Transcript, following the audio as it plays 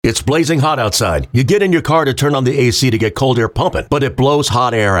It's blazing hot outside. You get in your car to turn on the AC to get cold air pumping, but it blows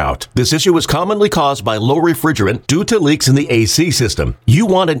hot air out. This issue is commonly caused by low refrigerant due to leaks in the AC system. You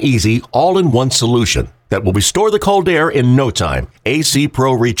want an easy, all-in-one solution that will restore the cold air in no time. AC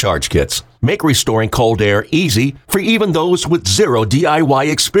Pro Recharge Kits make restoring cold air easy for even those with zero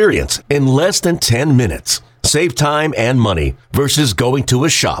DIY experience in less than 10 minutes. Save time and money versus going to a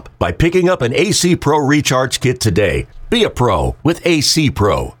shop by picking up an AC Pro Recharge Kit today. Be a pro with AC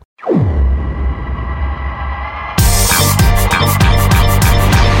Pro.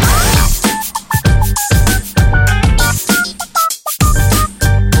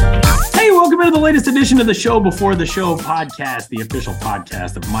 Welcome to the latest edition of the Show Before the Show podcast, the official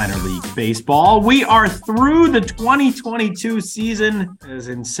podcast of minor league baseball. We are through the 2022 season, as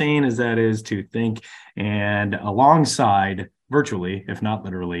insane as that is to think, and alongside, virtually, if not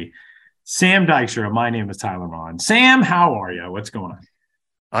literally, Sam Dykstra. My name is Tyler Vaughn. Sam, how are you? What's going on?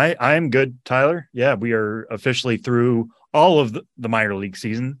 I am good, Tyler. Yeah, we are officially through all of the minor league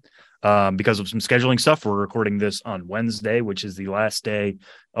season. Because of some scheduling stuff, we're recording this on Wednesday, which is the last day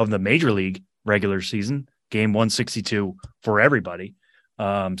of the major league regular season, game 162 for everybody.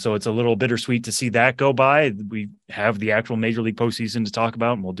 So it's a little bittersweet to see that go by. We have the actual major league postseason to talk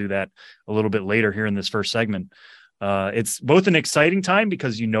about, and we'll do that a little bit later here in this first segment. It's both an exciting time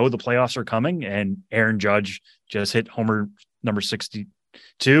because the playoffs are coming, and Aaron Judge just hit homer number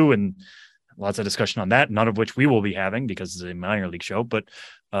 62, and lots of discussion on that, none of which we will be having because it's a minor league show. But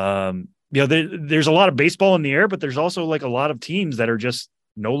there's a lot of baseball in the air, but there's also like a lot of teams that are just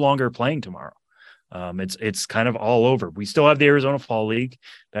no longer playing tomorrow. It's kind of all over. We still have the Arizona Fall League.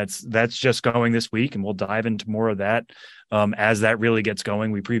 That's just going this week, and we'll dive into more of that as that really gets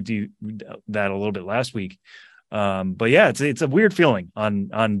going. We previewed that a little bit last week. But yeah, it's a weird feeling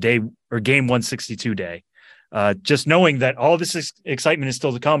on day or game 162 day. Just knowing that all this excitement is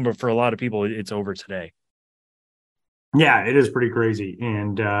still to come, but for a lot of people, it's over today. Yeah, it is pretty crazy.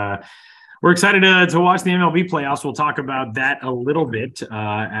 And we're excited to watch the MLB playoffs. We'll talk about that a little bit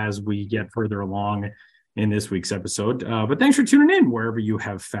as we get further along in this week's episode. But thanks for tuning in wherever you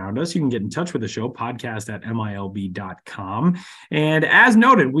have found us. You can get in touch with the show, podcast@milb.com. And as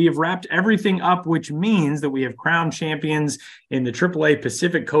noted, we have wrapped everything up, which means that we have crowned champions in the AAA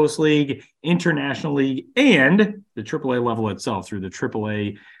Pacific Coast League, International League, and the AAA level itself through the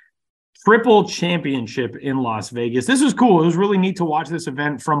AAA Triple Championship in Las Vegas. This was cool. It was really neat to watch this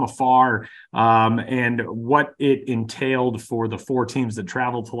event from afar and what it entailed for the four teams that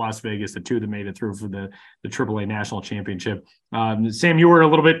traveled to Las Vegas, the two that made it through for the AAA National Championship. Sam, you were a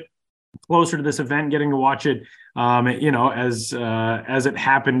little bit closer to this event, getting to watch it, as it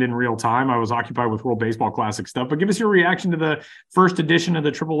happened in real time. I was occupied with World Baseball Classic stuff, but give us your reaction to the first edition of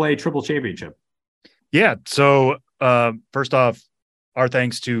the AAA Triple Championship. Yeah. So first off, our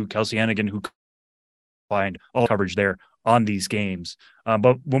thanks to Kelsey Hannigan, who find all coverage there on these games.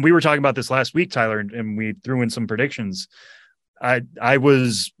 But when we were talking about this last week, Tyler, and we threw in some predictions, I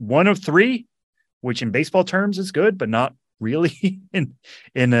was one of three, which in baseball terms is good, but not really in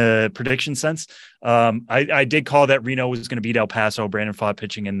a prediction sense. I did call that Reno was going to beat El Paso. Brandon Pfaadt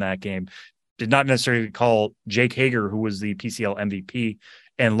pitching in that game. Did not necessarily call Jake Hager, who was the PCL MVP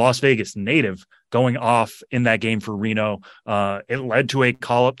and Las Vegas native, going off in that game for Reno. It led to a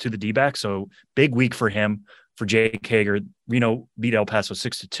call-up to the D-backs, so big week for him, for Jake Hager. Reno beat El Paso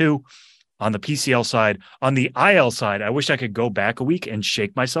 6-2 on the PCL side. On the IL side, I wish I could go back a week and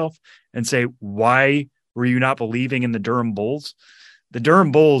shake myself and say, why were you not believing in the Durham Bulls? The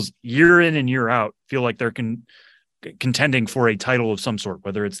Durham Bulls, year in and year out, feel like they're contending for a title of some sort,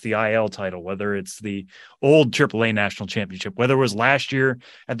 whether it's the IL title, whether it's the old AAA National Championship, whether it was last year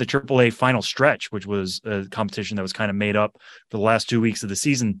at the AAA final stretch, which was a competition that was kind of made up for the last 2 weeks of the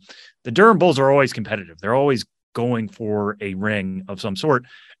season. The Durham Bulls are always competitive. They're always going for a ring of some sort,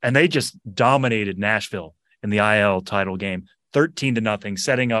 and they just dominated Nashville in the IL title game, 13-0,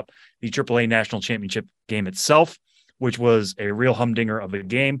 setting up the AAA National Championship game itself, which was a real humdinger of a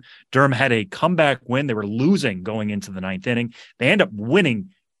game. Durham had a comeback win. They were losing going into the ninth inning. They end up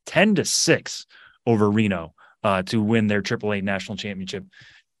winning 10-6 over Reno to win their AAA National Championship.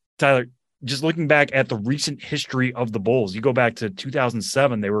 Tyler, just looking back at the recent history of the Bulls, you go back to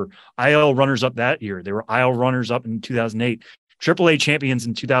 2007, they were IL runners-up that year. They were IL runners-up in 2008, AAA champions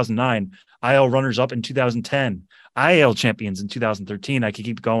in 2009, IL runners-up in 2010, IL champions in 2013. I could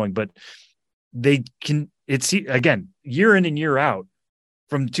keep going, but they can – it's again, year in and year out,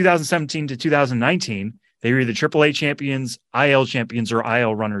 from 2017 to 2019, they were either AAA champions, IL champions, or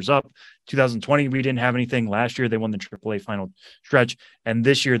IL runners-up. 2020, we didn't have anything. Last year, they won the AAA final stretch, and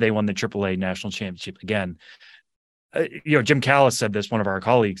this year they won the AAA national championship again. Jim Callis said this, one of our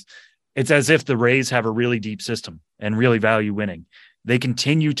colleagues. It's as if the Rays have a really deep system and really value winning. They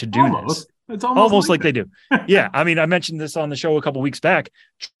continue to do this. It's almost like they do. Yeah. I mean, I mentioned this on the show a couple of weeks back.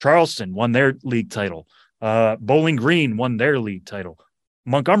 Charleston won their league title. Bowling Green won their league title.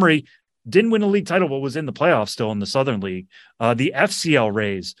 Montgomery didn't win a league title, but was in the playoffs still in the Southern League. The FCL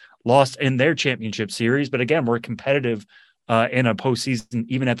Rays lost in their championship series, but again, were competitive in a postseason,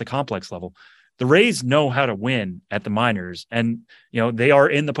 even at the complex level. The Rays know how to win at the minors, and they are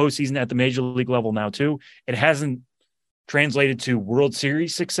in the postseason at the major league level now too. It hasn't translated to World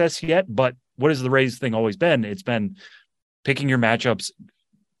Series success yet, but what has the Rays thing always been? It's been picking your matchups,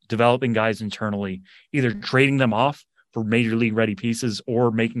 developing guys internally, either trading them off for major league ready pieces or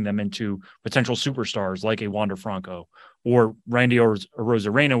making them into potential superstars like a Wander Franco, or Randy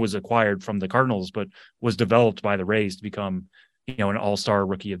Arozarena was acquired from the Cardinals, but was developed by the Rays to become, an all-star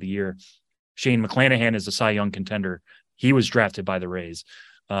rookie of the year. Shane McClanahan is a Cy Young contender. He was drafted by the Rays.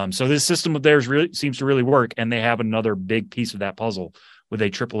 So this system of theirs really seems to really work, and they have another big piece of that puzzle with a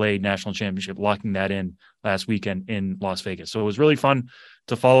AAA national championship, locking that in last weekend in Las Vegas. So it was really fun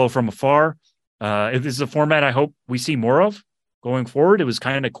to follow from afar. This is a format I hope we see more of going forward. It was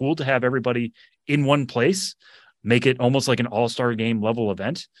kind of cool to have everybody in one place, make it almost like an all-star game level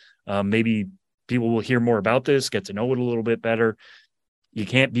event. Maybe people will hear more about this, get to know it a little bit better. You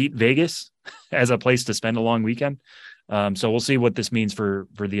can't beat Vegas as a place to spend a long weekend. So we'll see what this means for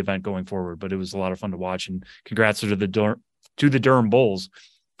the event going forward, but it was a lot of fun to watch, and congrats to the Durham Bulls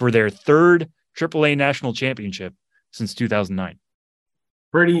for their third AAA national championship since 2009.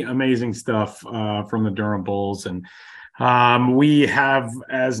 Pretty amazing stuff from the Durham Bulls. And we have,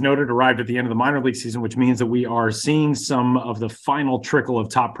 as noted, arrived at the end of the minor league season, which means that we are seeing some of the final trickle of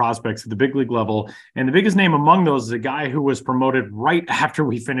top prospects at the big league level. And the biggest name among those is a guy who was promoted right after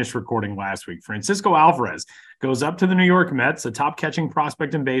we finished recording last week. Francisco Alvarez goes up to the New York Mets, a top catching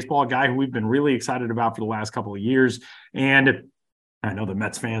prospect in baseball, a guy who we've been really excited about for the last couple of years. And I know the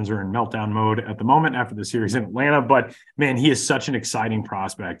Mets fans are in meltdown mode at the moment after the series in Atlanta, but man, he is such an exciting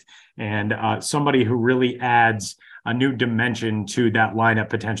prospect and somebody who really adds a new dimension to that lineup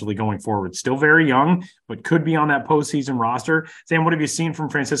potentially going forward. Still very young, but could be on that postseason roster. Sam, what have you seen from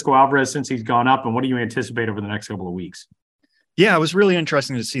Francisco Alvarez since he's gone up, and what do you anticipate over the next couple of weeks? Yeah, it was really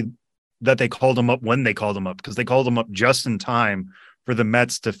interesting to see that they called him up when they called him up, because they called him up just in time for the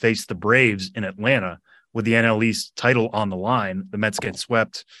Mets to face the Braves in Atlanta with the NL East title on the line. The Mets get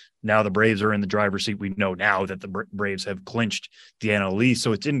swept. Now the Braves are in the driver's seat. We know now that the Braves have clinched the NL East,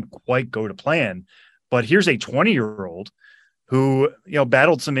 so it didn't quite go to plan. But here's a 20-year-old who,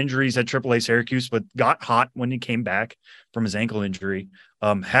 battled some injuries at AAA Syracuse, but got hot when he came back from his ankle injury,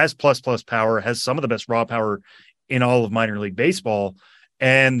 has plus power, has some of the best raw power in all of minor league baseball.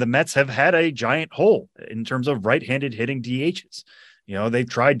 And the Mets have had a giant hole in terms of right-handed hitting DHs. They've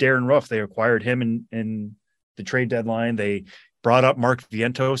tried Darren Ruff. They acquired him in the trade deadline. They brought up Mark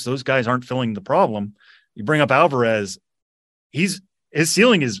Vientos. Those guys aren't filling the problem. You bring up Alvarez. His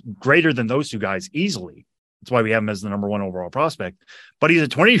ceiling is greater than those two guys easily. That's why we have him as the number one overall prospect. But he's a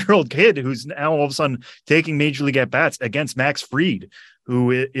 20-year-old kid who's now all of a sudden taking major league at-bats against Max Fried,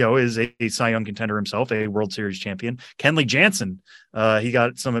 who is a Cy Young contender himself, a World Series champion. Kenley Jansen, he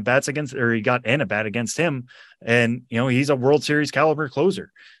got some at-bats he got an at-bat against him. And, he's a World Series caliber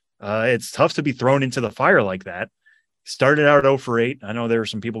closer. It's tough to be thrown into the fire like that. Started out 0 for 8. I know there were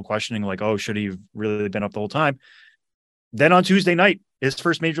some people questioning, like, oh, should he have really been up the whole time? Then on Tuesday night, his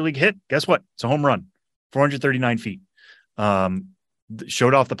first major league hit, guess what? It's a home run, 439 feet.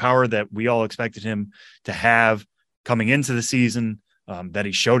 Showed off the power that we all expected him to have coming into the season, that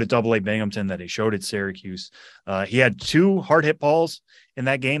he showed at AA Binghamton, that he showed at Syracuse. He had 2 hard hit balls in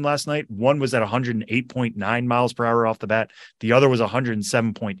that game last night. One was at 108.9 miles per hour off the bat. The other was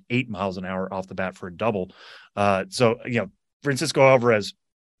 107.8 miles an hour off the bat for a double. Francisco Alvarez,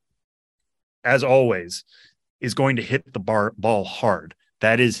 as always, is going to hit the ball hard.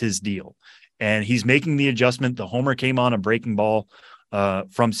 That is his deal. And he's making the adjustment. The homer came on a breaking ball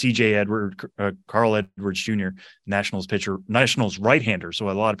from Carl Edwards Jr., Nationals right-hander. So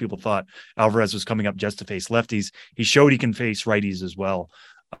a lot of people thought Alvarez was coming up just to face lefties. He showed he can face righties as well.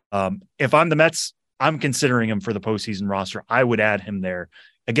 If I'm the Mets, I'm considering him for the postseason roster. I would add him there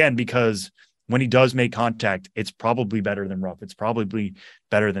again, because when he does make contact, it's probably better than Ruff. It's probably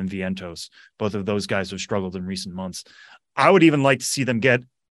better than Vientos. Both of those guys have struggled in recent months. I would even like to see them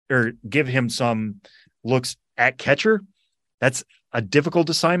give him some looks at catcher. That's a difficult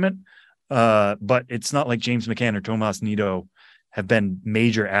assignment, but it's not like James McCann or Tomas Nido have been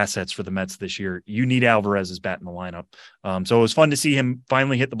major assets for the Mets this year. You need Alvarez's bat in the lineup. So it was fun to see him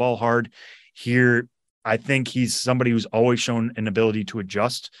finally hit the ball hard here I think he's somebody who's always shown an ability to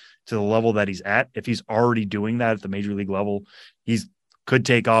adjust to the level that he's at. If he's already doing that at the major league level, he's could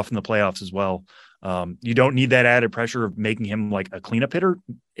take off in the playoffs as well. You don't need that added pressure of making him like a cleanup hitter.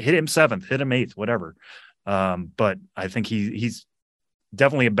 Hit him seventh, hit him eighth, whatever. But I think he's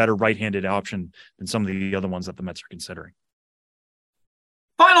definitely a better right-handed option than some of the other ones that the Mets are considering.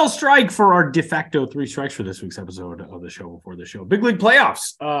 Final strike for our de facto 3 strikes for this week's episode of the show before the show. Big League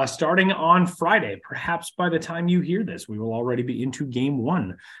playoffs starting on Friday. Perhaps by the time you hear this, we will already be into game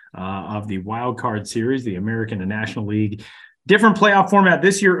 1 of the wild card series, the American and National League. Different playoff format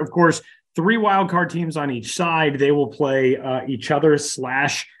this year, of course. 3 wild card teams on each side. They will play each other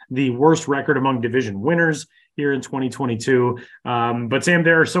 / the worst record among division winners here in 2022. But Sam,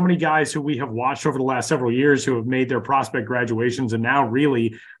 there are so many guys who we have watched over the last several years who have made their prospect graduations and now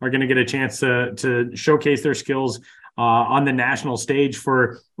really are going to get a chance to showcase their skills on the national stage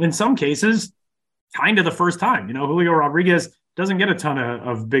for, in some cases, kind of the first time. You know, Julio Rodriguez doesn't get a ton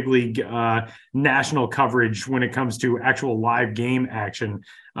of big league national coverage when it comes to actual live game action.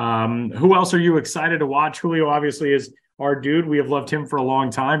 Who else are you excited to watch? Julio obviously is our dude. We have loved him for a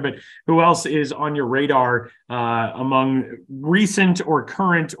long time, but who else is on your radar among recent or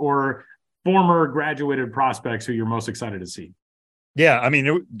current or former graduated prospects who you're most excited to see? Yeah, I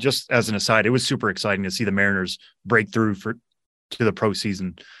mean, just as an aside, it was super exciting to see the Mariners break through to the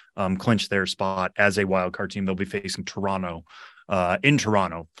postseason, clinch their spot as a wild card team. They'll be facing Toronto in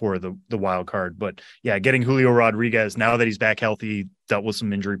Toronto for the wild card. But yeah, getting Julio Rodriguez, now that he's back healthy, dealt with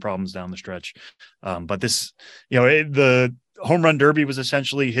some injury problems down the stretch. But this, the home run derby was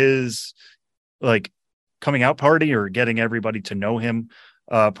essentially his like coming out party or getting everybody to know him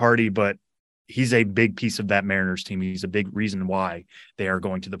party. But he's a big piece of that Mariners team. He's a big reason why they are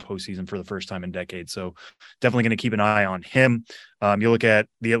going to the postseason for the first time in decades. So definitely going to keep an eye on him. You look at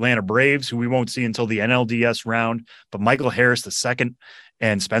the Atlanta Braves, who we won't see until the NLDS round, but Michael Harris II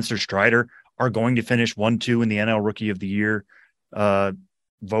and Spencer Strider are going to finish 1-2 in the NL Rookie of the Year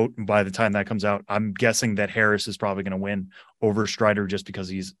vote. And by the time that comes out, I'm guessing that Harris is probably going to win over Strider just because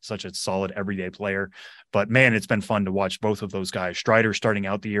he's such a solid everyday player. But man, it's been fun to watch both of those guys. Strider starting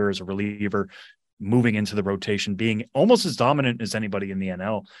out the year as a reliever, moving into the rotation, being almost as dominant as anybody in the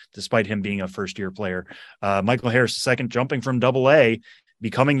NL, despite him being a first-year player. Michael Harris II jumping from Double-A,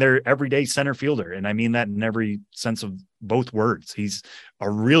 becoming their everyday center fielder. And I mean that in every sense of both words. He's a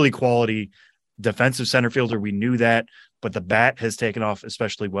really quality defensive center fielder. We knew that, but the bat has taken off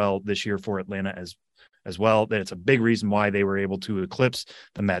especially well this year for Atlanta as well. That it's a big reason why they were able to eclipse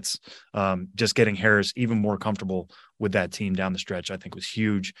the Mets. Just getting Harris even more comfortable with that team down the stretch, I think was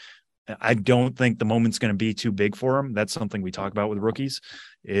huge. I don't think the moment's going to be too big for him. That's something we talk about with rookies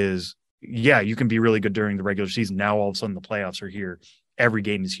is, yeah, you can be really good during the regular season. Now, all of a sudden the playoffs are here. Every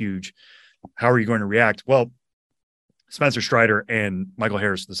game is huge. How are you going to react? Well, Spencer Strider and Michael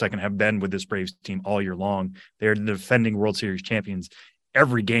Harris II have been with this Braves team all year long. They're the defending World Series champions.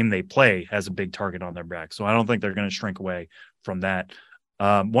 Every game they play has a big target on their back. So I don't think they're going to shrink away from that.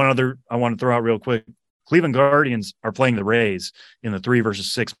 One other I want to throw out real quick. Cleveland Guardians are playing the Rays in the 3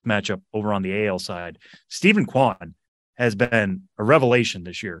 versus 6 matchup over on the AL side. Stephen Kwan has been a revelation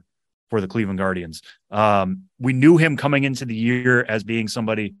this year for the Cleveland Guardians. We knew him coming into the year as being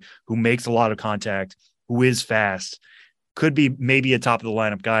somebody who makes a lot of contact, who is fast, could be maybe a top of the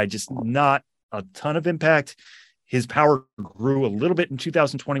lineup guy, just not a ton of impact. His power grew a little bit in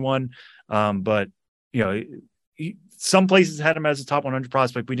 2021, but some places had him as a top 100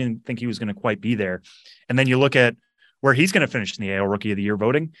 prospect. We didn't think he was going to quite be there. And then you look at where he's going to finish in the AL Rookie of the Year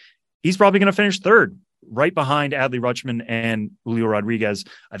voting. He's probably going to finish third, right behind Adley Rutschman and Julio Rodriguez.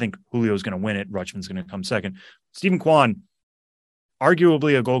 I think Julio's going to win it. Rutschman's going to come second. Stephen Kwan,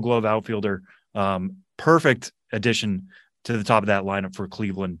 arguably a Gold Glove outfielder, perfect addition to the top of that lineup for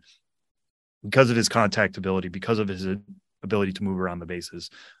Cleveland because of his contact ability, because of his ability to move around the bases.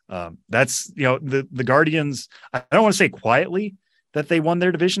 That's, the Guardians, I don't want to say quietly that they won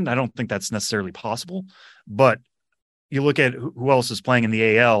their division. I don't think that's necessarily possible, but you look at who else is playing in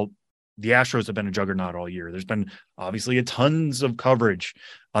the AL. The Astros have been a juggernaut all year. There's been obviously tons of coverage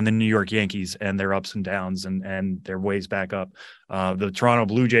on the New York Yankees and their ups and downs and their ways back up. The Toronto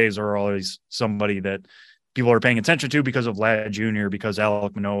Blue Jays are always somebody that people are paying attention to because of Ladd Jr., because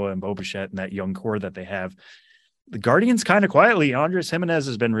Alek Manoah and Bo Bichette and that young core that they have. The Guardians kind of quietly, Andres Jimenez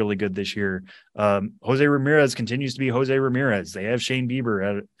has been really good this year. Jose Ramirez continues to be Jose Ramirez. They have Shane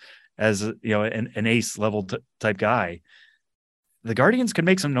Bieber as an ace level type guy. The Guardians can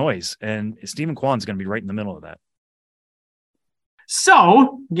make some noise, and Stephen Kwan's going to be right in the middle of that.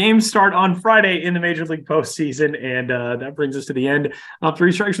 So games start on Friday in the Major League postseason, and that brings us to the end of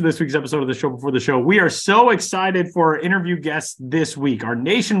Three Strikes for this week's episode of the Show Before the Show. We are so excited for our interview guests this week, our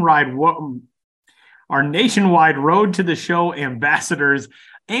nationwide road to the show ambassadors.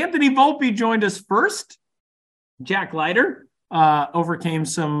 Anthony Volpe joined us first. Jack Leiter overcame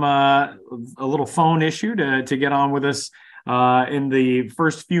a little phone issue to get on with us in the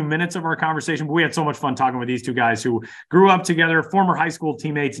first few minutes of our conversation. But we had so much fun talking with these two guys who grew up together, former high school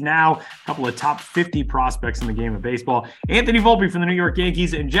teammates, now a couple of top 50 prospects in the game of baseball. Anthony Volpe from the New York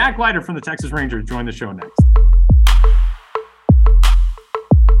Yankees and Jack Leiter from the Texas Rangers join the show next.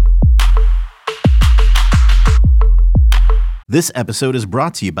 This episode is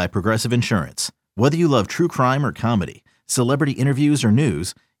brought to you by Progressive Insurance. Whether you love true crime or comedy, celebrity interviews or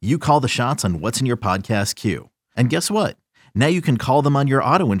news, you call the shots on what's in your podcast queue. And guess what? Now you can call them on your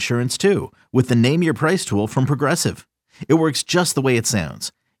auto insurance too with the Name Your Price tool from Progressive. It works just the way it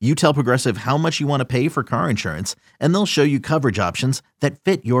sounds. You tell Progressive how much you want to pay for car insurance, and they'll show you coverage options that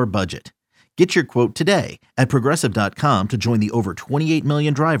fit your budget. Get your quote today at Progressive.com to join the over 28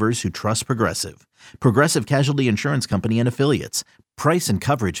 million drivers who trust Progressive. Progressive Casualty Insurance Company and Affiliates. Price and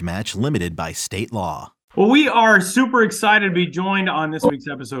coverage match limited by state law. Well, we are super excited to be joined on this week's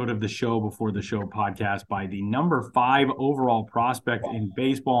episode of the Show Before the Show podcast by the number 5 overall prospect in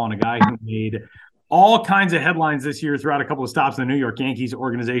baseball and a guy who made all kinds of headlines this year throughout a couple of stops in the New York Yankees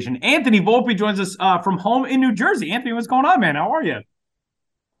organization. Anthony Volpe joins us from home in New Jersey. Anthony, what's going on, man? How are you?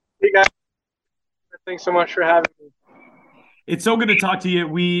 Hey, guys. Thanks so much for having me. It's so good to talk to you.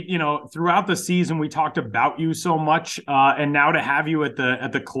 We, throughout the season, we talked about you so much, and now to have you at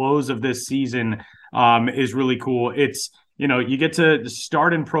the close of this season is really cool. It's, you get to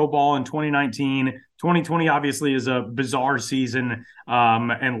start in pro ball in 2019. 2020 obviously is a bizarre season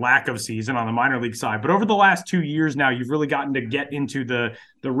and lack of season on the minor league side. But over the last 2 years now, you've really gotten to get into the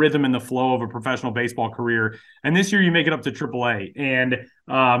rhythm and the flow of a professional baseball career. And this year you make it up to AAA.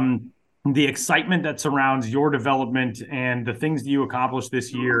 And the excitement that surrounds your development and the things that you accomplished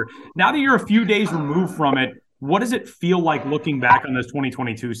this year. Now that you're a few days removed from it, what does it feel like looking back on this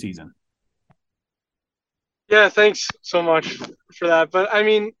 2022 season? Yeah, thanks so much for that. But I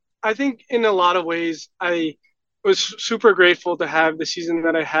mean, I think in a lot of ways, I was super grateful to have the season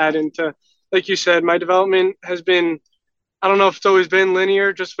that I had. And to, like you said, my development has been, I don't know if it's always been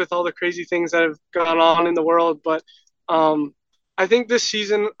linear just with all the crazy things that have gone on in the world, but I think this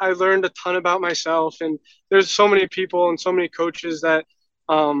season I learned a ton about myself, and there's so many people and so many coaches that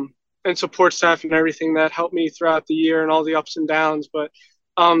and support staff and everything that helped me throughout the year and all the ups and downs. But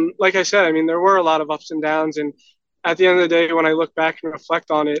like I said, I mean, there were a lot of ups and downs, and at the end of the day, when I look back and reflect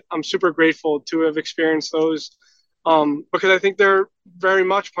on it, I'm super grateful to have experienced those because I think they're very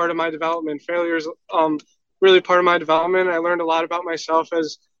much part of my development. Failure is really part of my development. I learned a lot about myself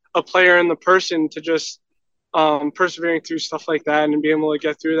as a player and the person to just persevering through stuff like that and being able to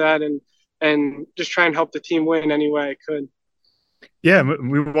get through that and just try and help the team win any way I could. Yeah,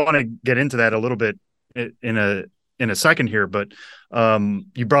 we want to get into that a little bit in a second here, but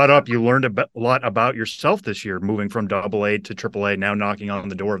you brought up you learned a lot about yourself this year, moving from AA to AAA, now knocking on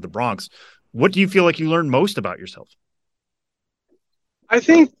the door of the Bronx. What do you feel like you learned most about yourself? I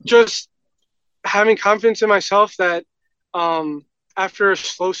think just having confidence in myself that after a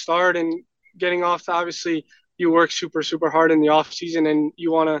slow start and getting off to, obviously you work super, super hard in the off season and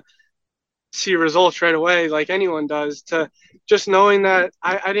you want to see results right away, like anyone does, to just knowing that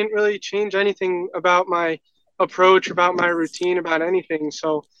I didn't really change anything about my approach, about my routine, about anything.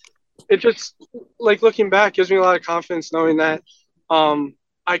 So it just, like, looking back, gives me a lot of confidence knowing that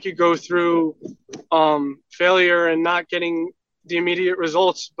I could go through failure and not getting the immediate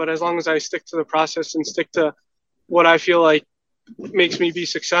results, but as long as I stick to the process and stick to what I feel like makes me be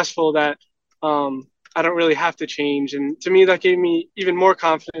successful, that I don't really have to change. And to me, that gave me even more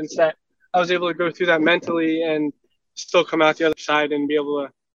confidence that I was able to go through that mentally and still come out the other side and be able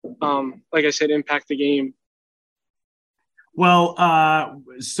to, like I said, impact the game. Well,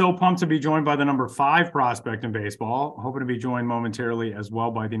 so pumped to be joined by the number 5 prospect in baseball. Hoping to be joined momentarily as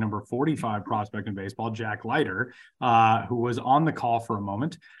well by the number 45 prospect in baseball, Jack Leiter, who was on the call for a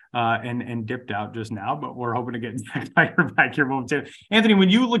moment and dipped out just now, but we're hoping to get Jack Leiter back here momentarily. Anthony, when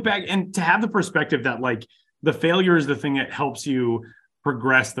you look back and to have the perspective that, like, the failure is the thing that helps you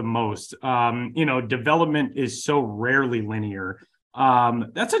progress the most. Development is so rarely linear.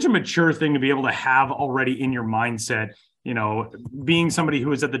 That's such a mature thing to be able to have already in your mindset. Being somebody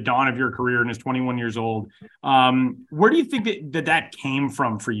who is at the dawn of your career and is 21 years old, where do you think that came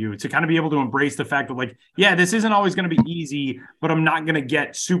from for you to kind of be able to embrace the fact that, like, yeah, this isn't always going to be easy, but I'm not going to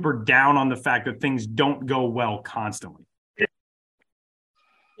get super down on the fact that things don't go well constantly?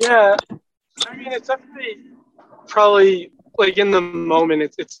 Yeah, I mean, it's definitely probably like in the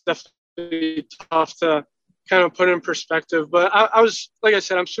moment, it's definitely tough to kind of put in perspective. But I was, like I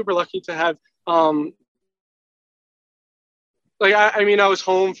said, I'm super lucky to have, I mean, I was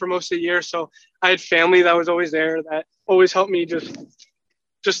home for most of the year, so I had family that was always there that always helped me just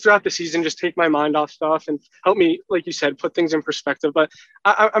throughout the season, just take my mind off stuff and help me, like you said, put things in perspective. But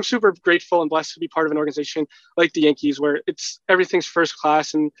I'm super grateful and blessed to be part of an organization like the Yankees, where everything's first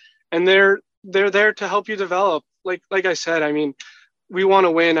class, and they're there to help you develop. Like I said, I mean, we want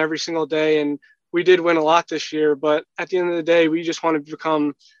to win every single day, and we did win a lot this year. But at the end of the day, we just want to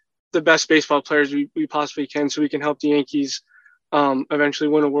become the best baseball players we possibly can, so we can help the Yankees eventually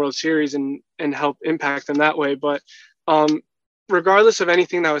win a World Series and help impact them that way. But regardless of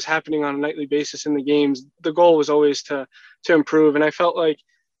anything that was happening on a nightly basis in the games, the goal was always to improve. And I felt like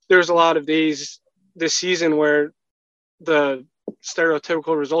there was a lot of days this season where the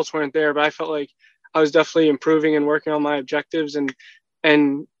stereotypical results weren't there, but I felt like I was definitely improving and working on my objectives and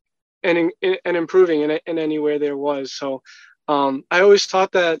improving in any way there was. So I always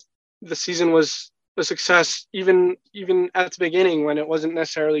thought that the season was a success, even at the beginning when it wasn't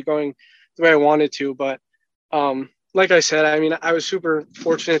necessarily going the way I wanted to. But like I said, I mean, I was super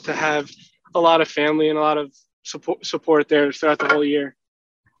fortunate to have a lot of family and a lot of support there throughout the whole year.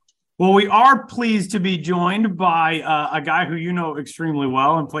 Well, we are pleased to be joined by a guy who you know extremely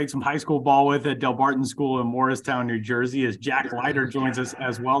well and played some high school ball with at Del Barton School in Morristown, New Jersey, as Jack Leiter joins us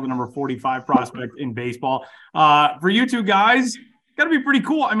as well, the number 45 prospect in baseball. For you two guys, got to be pretty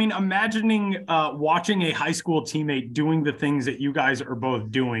cool. I mean, imagining watching a high school teammate doing the things that you guys are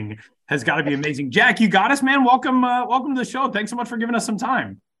both doing has got to be amazing. Jack, you got us, man. Welcome to the show. Thanks so much for giving us some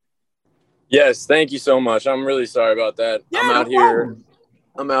time. Yes, thank you so much. I'm really sorry about that. Yeah,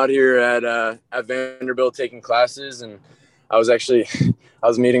 I'm out here at Vanderbilt taking classes, and I was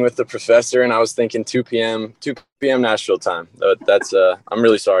meeting with the professor, and I was thinking 2 p.m. Nashville time. That's I'm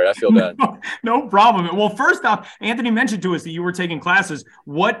really sorry. I feel bad. No problem. Well, first off, Anthony mentioned to us that you were taking classes.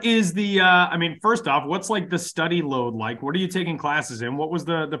 What is the first off, what's like the study load like? What are you taking classes in? What was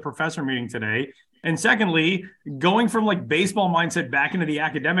the professor meeting today? And secondly, going from like baseball mindset back into the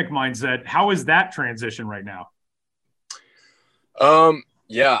academic mindset, how is that transition right now?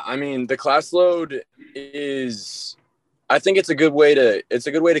 Yeah, I mean, the class load is, I think it's a good way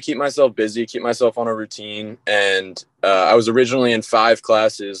to keep myself busy, keep myself on a routine. And I was originally in 5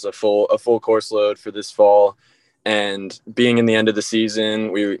 classes, a full course load for this fall. And being in the end of the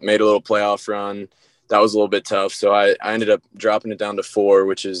season, we made a little playoff run. That was a little bit tough. So I ended up dropping it down to 4,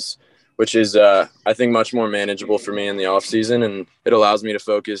 which is I think much more manageable for me in the off season. And it allows me to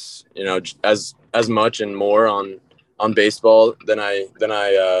focus, as much and more on baseball than I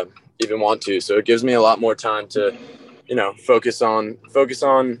even want to. So it gives me a lot more time to, focus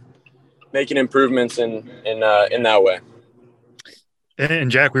on making improvements in that way. And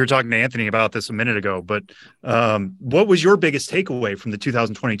Jack, we were talking to Anthony about this a minute ago, but what was your biggest takeaway from the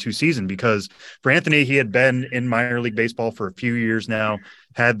 2022 season? Because for Anthony, he had been in minor league baseball for a few years now,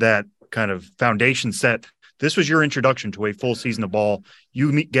 had that kind of foundation set. This was your introduction to a full season of ball.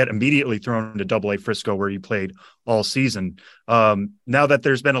 You get immediately thrown to Double-A Frisco, where you played all season. Now that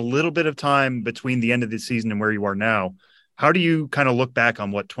there's been a little bit of time between the end of the season and where you are now, how do you kind of look back on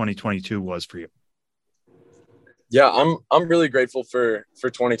what 2022 was for you? Yeah, I'm really grateful for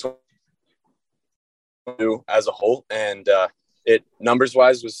 2022 as a whole, and it numbers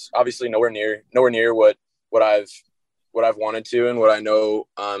wise was obviously nowhere near what I've wanted to and what I know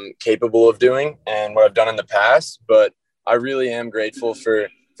I'm capable of doing and what I've done in the past. But I really am grateful for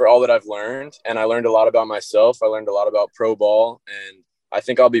all that I've learned. And I learned a lot about myself. I learned a lot about pro ball, and I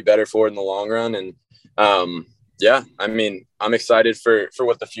think I'll be better for it in the long run. And yeah, I mean, I'm excited for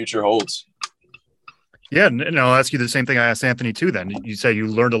what the future holds. Yeah. And I'll ask you the same thing I asked Anthony too. Then you say you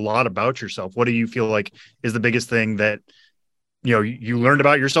learned a lot about yourself. What do you feel like is the biggest thing that, you learned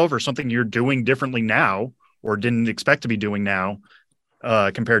about yourself, or something you're doing differently now or didn't expect to be doing now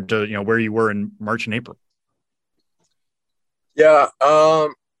compared to, where you were in March and April? Yeah.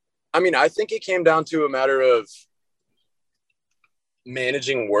 I mean, I think it came down to a matter of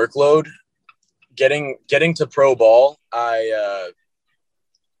managing workload, getting to pro ball. I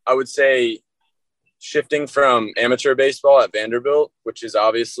would say shifting from amateur baseball at Vanderbilt, which is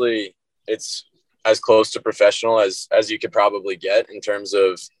obviously it's as close to professional as you could probably get in terms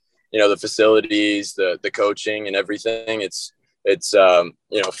of, the facilities, the coaching and everything. It's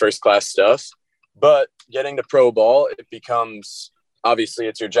first class stuff. But getting to pro ball, it becomes, obviously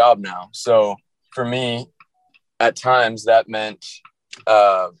it's your job now. So for me, at times that meant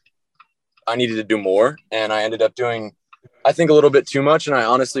I needed to do more, and I ended up doing I think a little bit too much, and I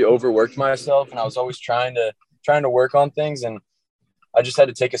honestly overworked myself, and I was always trying to work on things, and I just had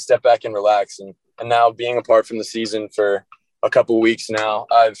to take a step back and relax. And now being apart from the season for a couple of weeks now,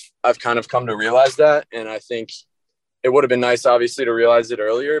 I've kind of come to realize that. And I think it would have been nice, obviously, to realize it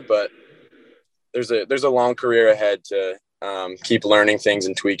earlier, but there's a long career ahead to keep learning things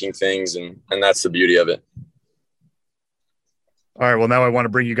and tweaking things. And that's the beauty of it. All right. Well, now I want to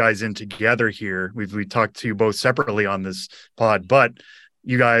bring you guys in together here. We talked to you both separately on this pod, but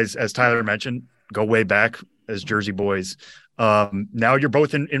you guys, as Tyler mentioned, go way back as Jersey boys. Now you're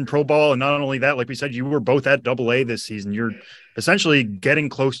both in pro ball. And not only that, like we said, you were both at AA this season. You're essentially getting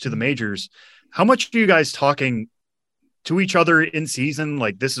close to the majors. How much are you guys talking to each other in season?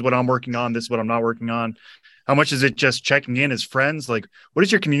 Like, this is what I'm working on. This is what I'm not working on. How much is it just checking in as friends? Like, what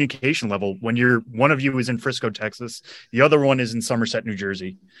is your communication level when one of you is in Frisco, Texas, the other one is in Somerset, New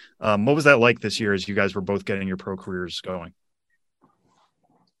Jersey? What was that like this year as you guys were both getting your pro careers going?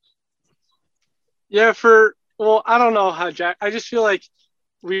 Yeah, I don't know how Jack, I just feel like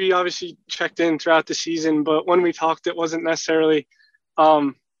we obviously checked in throughout the season, but when we talked, it wasn't necessarily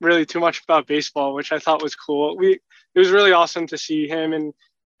really too much about baseball, which I thought was cool. It was really awesome to see him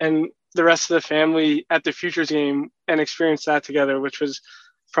and the rest of the family at the Futures game and experience that together, which was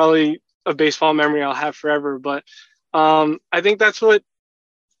probably a baseball memory I'll have forever. But I think that's what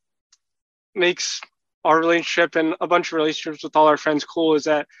makes our relationship and a bunch of relationships with all our friends cool, is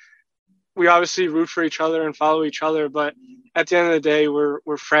that we obviously root for each other and follow each other, but at the end of the day, we're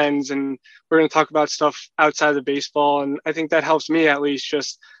friends, and we're going to talk about stuff outside of baseball. And I think that helps me at least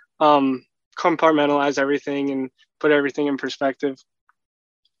just compartmentalize everything and put everything in perspective.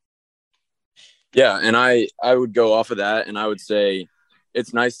 Yeah. And I would go off of that, and I would say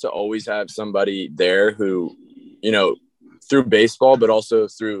it's nice to always have somebody there who, through baseball, but also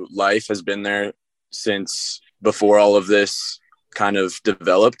through life, has been there since before all of this kind of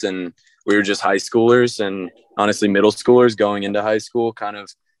developed. And we were just high schoolers, and honestly middle schoolers going into high school, kind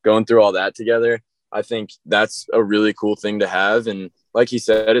of going through all that together. I think that's a really cool thing to have. And like he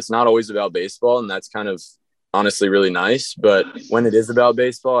said, it's not always about baseball, and that's kind of honestly really nice. But when it is about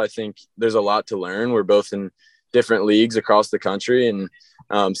baseball, I think there's a lot to learn. We're both in different leagues across the country, and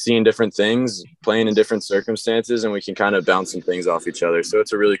seeing different things, playing in different circumstances, and we can kind of bounce some things off each other. So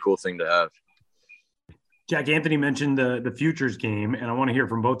it's a really cool thing to have. Jack, Anthony mentioned the Futures game, and I want to hear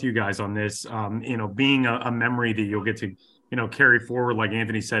from both of you guys on this, being a memory that you'll get to, carry forward, like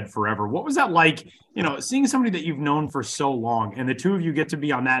Anthony said, forever. What was that like, seeing somebody that you've known for so long, and the two of you get to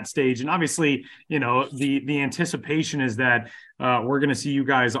be on that stage? And obviously, the anticipation is that we're going to see you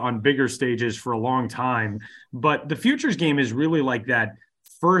guys on bigger stages for a long time. But the Futures game is really like that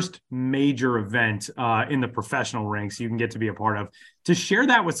first major event in the professional ranks you can get to be a part of. To share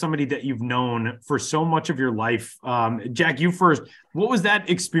that with somebody that you've known for so much of your life, Jack, you first, what was that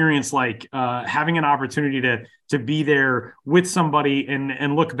experience like, having an opportunity to be there with somebody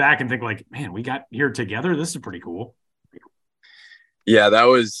and look back and think like, man, we got here together. This is pretty cool. Yeah, that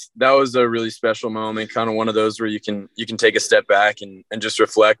was a really special moment. Kind of one of those where you can take a step back and just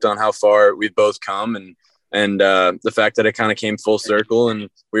reflect on how far we've both come, and the fact that it kind of came full circle and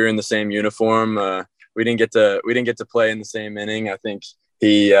we were in the same uniform. We didn't get to play in the same inning. I think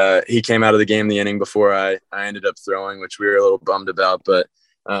he came out of the game the inning before I ended up throwing, which we were a little bummed about. But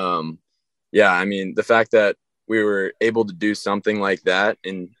yeah, I mean, the fact that we were able to do something like that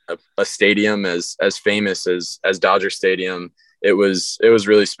in a stadium as famous as Dodger Stadium, it was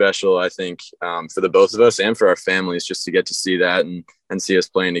really special, I think, for the both of us and for our families, just to get to see that and see us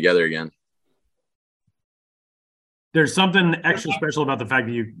playing together again. There's something extra special about the fact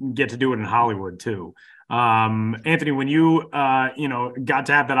that you get to do it in Hollywood too. Anthony, when you, got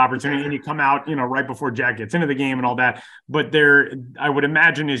to have that opportunity and you come out, right before Jack gets into the game and all that, but there, I would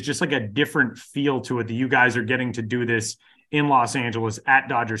imagine, is just like a different feel to it that you guys are getting to do this in Los Angeles at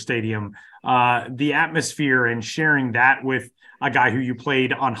Dodger Stadium. The atmosphere and sharing that with a guy who you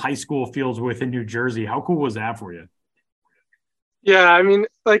played on high school fields with in New Jersey. How cool was that for you? Yeah, I mean,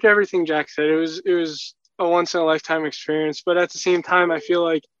 like everything Jack said, it was a once in a lifetime experience, but at the same time, I feel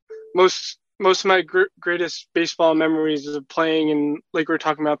like most of my greatest baseball memories of playing, and like we're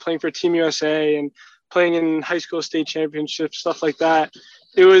talking about, playing for Team USA and playing in high school state championships, stuff like that.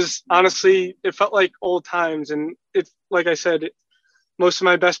 It was honestly, it felt like old times. And it's like I said, most of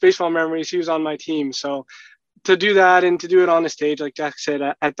my best baseball memories, he was on my team. So to do that and to do it on the stage, like Jack said,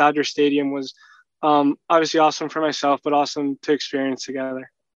 at Dodger Stadium was obviously awesome for myself, but awesome to experience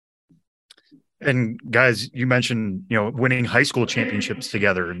together. And guys, you mentioned, winning high school championships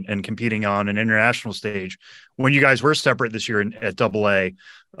together and competing on an international stage. When you guys were separate this year at AA,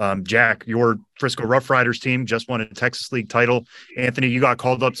 Jack, your Frisco Rough Riders team just won a Texas League title. Anthony, you got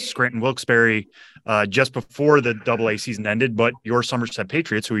called up to Scranton Wilkes-Barre just before the AA season ended, but your Somerset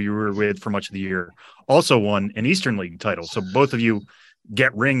Patriots, who you were with for much of the year, also won an Eastern League title. So both of you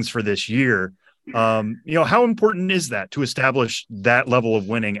get rings for this year. How important is that to establish that level of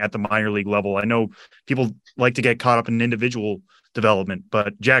winning at the minor league level? I know people like to get caught up in individual development,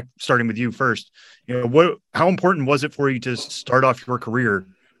 but Jack, starting with you first, how important was it for you to start off your career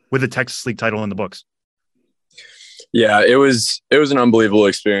with a Texas League title in the books? Yeah, it was an unbelievable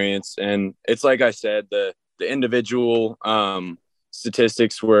experience. And it's like I said, the individual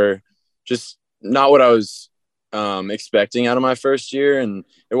statistics were just not what I was expecting out of my first year, and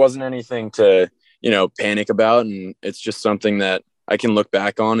it wasn't anything to panic about, and it's just something that I can look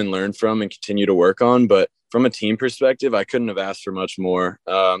back on and learn from and continue to work on. But from a team perspective, I couldn't have asked for much more.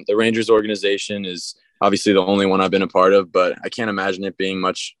 The Rangers organization is obviously the only one I've been a part of, but I can't imagine it being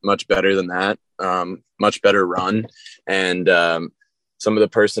much better than that. Much better run, and some of the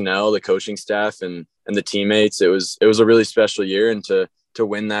personnel, the coaching staff, and the teammates. It was a really special year, and to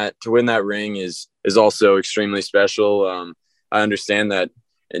win that ring is also extremely special. I understand that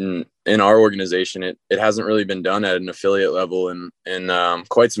in our organization, it hasn't really been done at an affiliate level in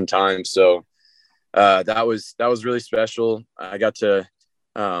quite some time. So that was really special. I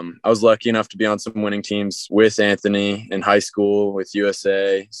was lucky enough to be on some winning teams with Anthony in high school with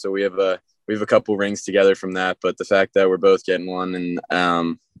USA. So we have a couple rings together from that, but the fact that we're both getting one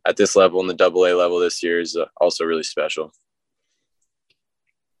and at this level, in the AA level this year, is also really special.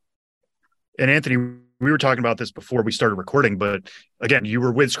 And Anthony, we were talking about this before we started recording, but again, you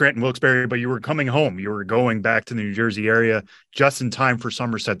were with Scranton Wilkes-Barre, but you were coming home. You were going back to the New Jersey area just in time for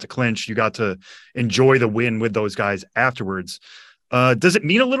Somerset to clinch. You got to enjoy the win with those guys afterwards. Does it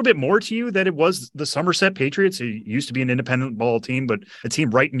mean a little bit more to you that it was the Somerset Patriots? It used to be an independent ball team, but a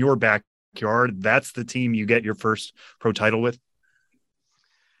team right in your backyard. That's the team you get your first pro title with?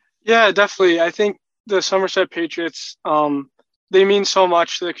 Yeah, definitely. I think the Somerset Patriots, they mean so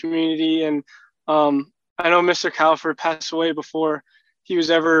much to the community. And I know Mr. Calford passed away before he was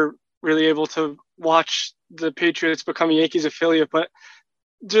ever really able to watch the Patriots become a Yankees affiliate, but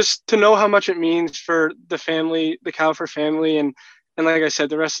just to know how much it means for the family, the Calford family, and like I said,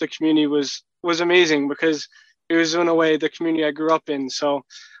 the rest of the community was amazing, because it was in a way the community I grew up in. So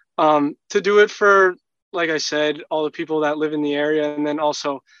to do it for, like I said, all the people that live in the area, and then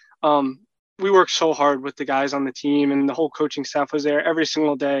also we worked so hard with the guys on the team, and the whole coaching staff was there every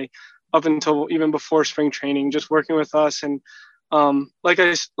single day up until even before spring training, just working with us. And like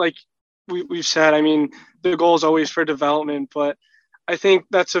we've said, I mean, the goal is always for development, but I think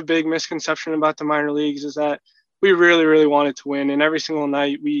that's a big misconception about the minor leagues, is that we really, really wanted to win. And every single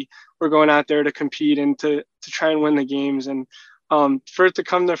night we were going out there to compete and to try and win the games. And for it to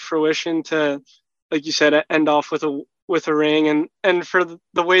come to fruition, to, like you said, end off with a ring, and for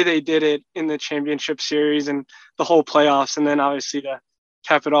the way they did it in the championship series and the whole playoffs, and then obviously to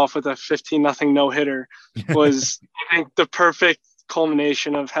cap it off with a 15-0 no-hitter was, I think, the perfect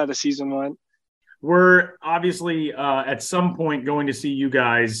culmination of how the season went. We're obviously at some point going to see you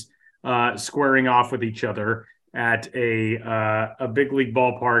guys squaring off with each other at a big league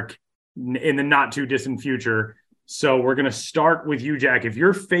ballpark in the not too distant future. So we're going to start with you, Jack. If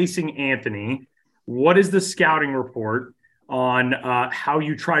you're facing Anthony, what is the scouting report on how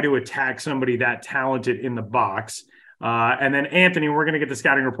you try to attack somebody that talented in the box? And then Anthony, we're going to get the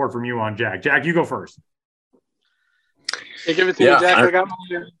scouting report from you on Jack. Jack, you go first. Hey, give it to me, Jack. I got my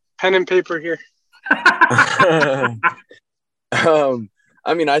pen and paper here.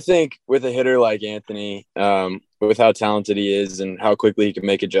 I mean, I think with a hitter like Anthony, with how talented he is and how quickly he can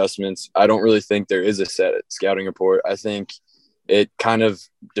make adjustments, I don't really think there is a set scouting report. I think it kind of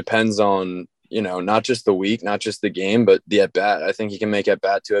depends on, not just the week, not just the game, but the at-bat. I think he can make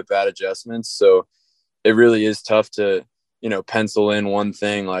at-bat to at-bat adjustments. So it really is tough to, pencil in one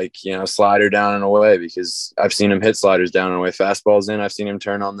thing like, slider down and away, because I've seen him hit sliders down and away, fastballs in, I've seen him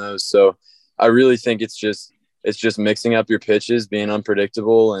turn on those. So I really think it's just mixing up your pitches, being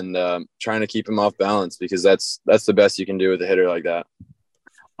unpredictable, and trying to keep him off balance, because that's the best you can do with a hitter like that.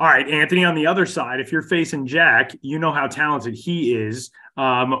 All right, Anthony, on the other side, if you're facing Jack, you know how talented he is.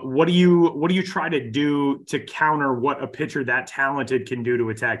 What do you try to do to counter what a pitcher that talented can do to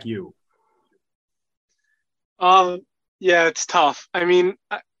attack you? Yeah, it's tough. I mean,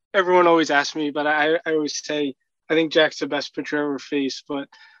 everyone always asks me, but I always say I think Jack's the best pitcher I ever faced. But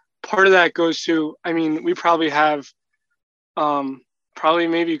part of that goes to, I mean, we probably have probably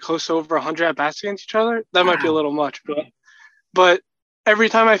maybe close to over 100 at bats against each other. That might be a little much, but every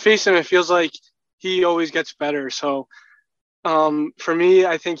time I face him, it feels like he always gets better. So for me,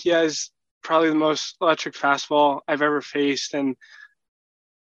 I think he has probably the most electric fastball I've ever faced, and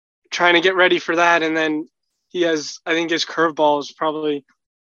trying to get ready for that. And then he has, I think his curveball is probably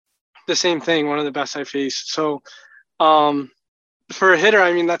the same thing, one of the best I faced. So for a hitter,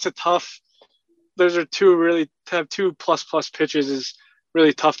 I mean, that's a tough, those are two really, to have two plus pitches is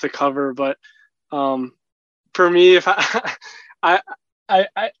really tough to cover. But for me, if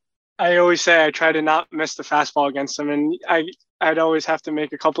I always say I try to not miss the fastball against him, and I'd always have to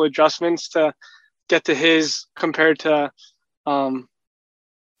make a couple adjustments to get to his compared to an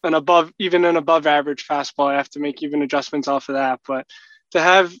above average fastball. I have to make even adjustments off of that. But to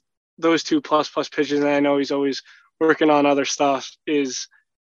have those two plus pitches, and I know he's always working on other stuff, is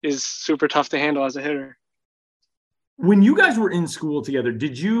super tough to handle as a hitter. When you guys were in school together,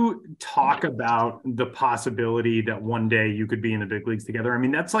 did you talk about the possibility that one day you could be in the big leagues together? I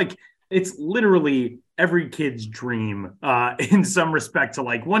mean, that's like, it's literally every kid's dream in some respect, to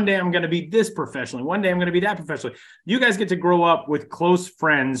like, one day I'm going to be this professionally, one day I'm going to be that professionally. You guys get to grow up with close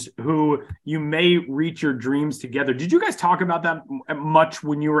friends who you may reach your dreams together. Did you guys talk about that much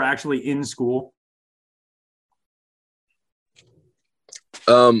when you were actually in school?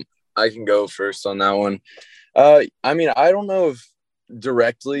 I can go first on that one. I mean, I don't know if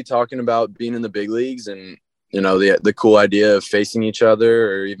directly talking about being in the big leagues and, you know, the cool idea of facing each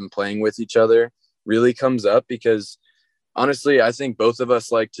other or even playing with each other really comes up, because honestly, I think both of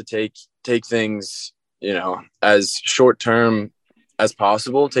us like to take things, you know, as short term as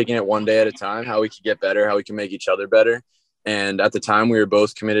possible, taking it one day at a time, how we could get better, how we can make each other better. And at the time we were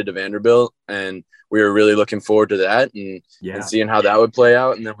both committed to Vanderbilt, and we were really looking forward to that and seeing how that would play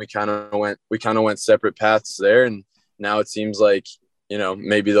out. And then we kind of went separate paths there. And now it seems like, you know,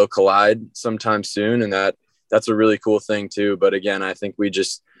 maybe they'll collide sometime soon. And that's a really cool thing too. But again, I think we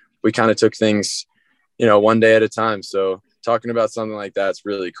kind of took things, you know, one day at a time. So talking about something like that's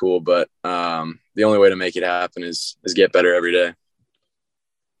really cool. But the only way to make it happen is get better every day.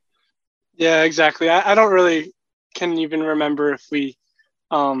 Yeah, exactly. I don't really can even remember if we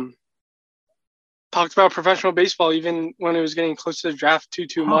talked about professional baseball even when it was getting close to the draft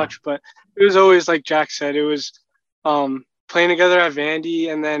too much. But it was always, like Jack said, it was playing together at Vandy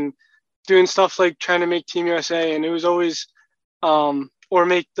and then doing stuff like trying to make Team USA. And it was always or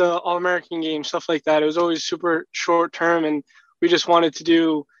make the All-American game, stuff like that. It was always super short term, and we just wanted to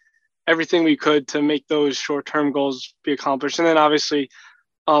do everything we could to make those short-term goals be accomplished. And then obviously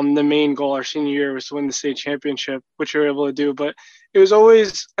the main goal our senior year was to win the state championship, which we were able to do. But it was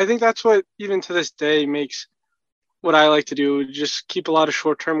always, I think that's what even to this day makes what I like to do, just keep a lot of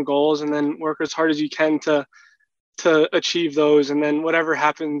short-term goals and then work as hard as you can to achieve those. And then whatever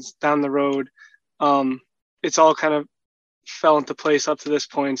happens down the road, it's all kind of fell into place up to this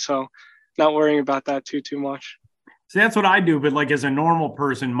point. So not worrying about that too much. So that's what I do. But like, as a normal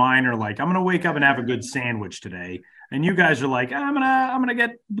person, mine are like, I'm going to wake up and have a good sandwich today. And you guys are like, I'm going to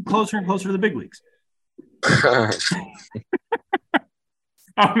get closer and closer to the big leagues.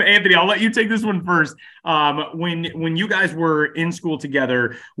 Anthony, I'll let you take this one first. When you guys were in school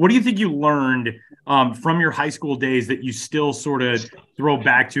together, what do you think you learned from your high school days that you still sort of throw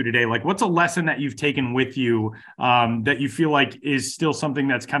back to today? Like, what's a lesson that you've taken with you that you feel like is still something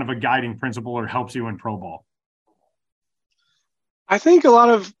that's kind of a guiding principle or helps you in pro ball? I think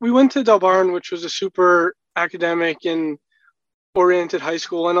we went to Del Barn, which was a super academic and oriented high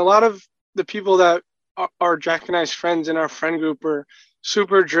school. And a lot of the people that are Jack and I's friends in our friend group are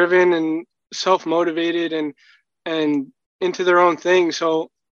super driven and self-motivated and into their own thing. So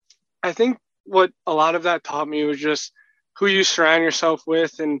I think what a lot of that taught me was just who you surround yourself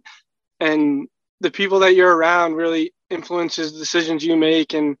with, and the people that you're around really influences the decisions you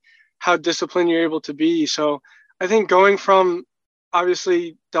make and how disciplined you're able to be. So I think going from,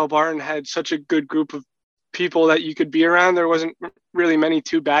 obviously Del Barton had such a good group of people that you could be around. There wasn't really many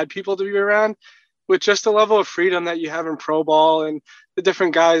too bad people to be around. With just the level of freedom that you have in pro ball and the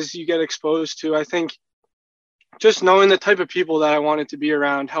different guys you get exposed to, I think just knowing the type of people that I wanted to be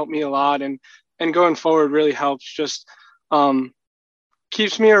around helped me a lot, and going forward really helps. Just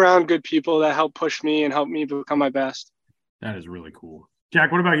keeps me around good people that help push me and help me become my best. That is really cool.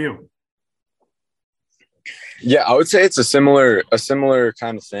 Jack, what about you? Yeah, I would say it's a similar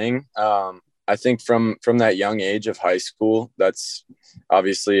kind of thing. I think from that young age of high school, that's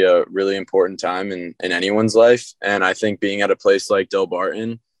obviously a really important time in anyone's life. And I think being at a place like Del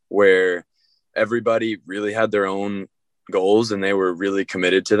Barton, where everybody really had their own goals and they were really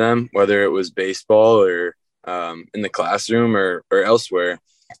committed to them, whether it was baseball or in the classroom or elsewhere.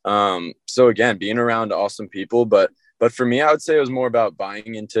 So again, being around awesome people, but for me, I would say it was more about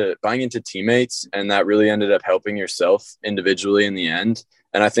buying into teammates, and that really ended up helping yourself individually in the end.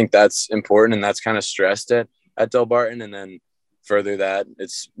 And I think that's important, and that's kind of stressed at Del Barton. And then further that,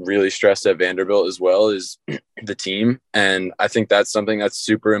 it's really stressed at Vanderbilt as well, is the team. And I think that's something that's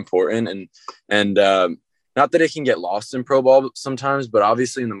super important. And not that it can get lost in pro ball sometimes, but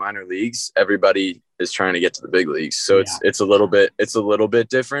obviously in the minor leagues, everybody is trying to get to the big leagues. So it's a little bit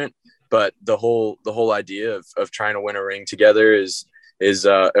different. But the whole idea of trying to win a ring together is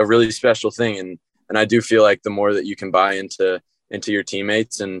a really special thing. And I do feel like the more that you can buy into your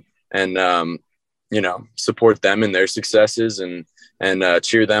teammates and support them in their successes and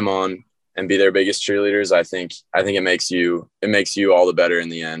cheer them on and be their biggest cheerleaders, I think it makes you all the better in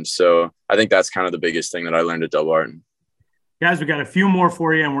the end. So I think that's kind of the biggest thing that I learned at Del Barton. Guys, we got a few more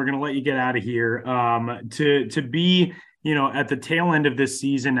for you, and we're going to let you get out of here. To be at the tail end of this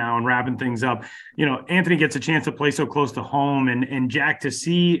season now and wrapping things up, Anthony gets a chance to play so close to home, and Jack, to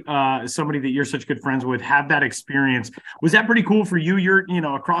see somebody that you're such good friends with have that experience, was that pretty cool for you? You're,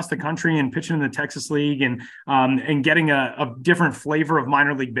 across the country and pitching in the Texas League and getting a different flavor of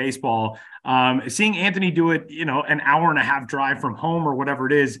minor league baseball. Seeing Anthony do it, an hour and a half drive from home or whatever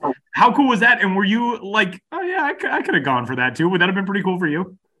it is, how cool was that? And were you like, oh yeah, I could have gone for that too? Would that have been pretty cool for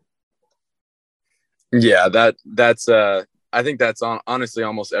you? Yeah, that's I think that's honestly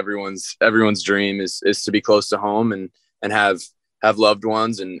almost everyone's dream is to be close to home and have loved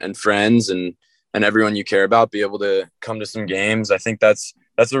ones and friends and everyone you care about be able to come to some games. I think that's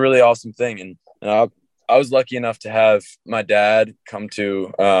a really awesome thing. And I was lucky enough to have my dad come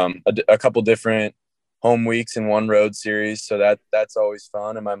to a couple different home weeks and one road series, so that's always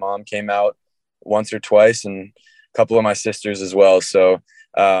fun. And my mom came out once or twice, and a couple of my sisters as well. So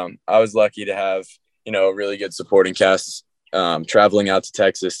I was lucky to have a really good supporting cast traveling out to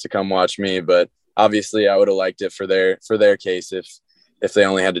Texas to come watch me. But obviously I would have liked it for their case if they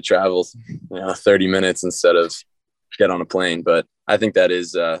only had to travel 30 minutes instead of get on a plane. But I think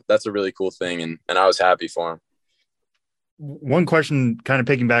that's a really cool thing, and I was happy for him. One question, kind of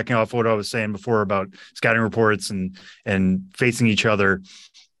piggybacking off what I was saying before about scouting reports and facing each other.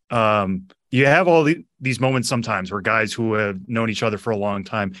 You have all these moments sometimes where guys who have known each other for a long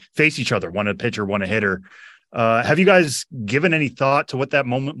time face each other, one a pitcher, one a hitter. Have you guys given any thought to what that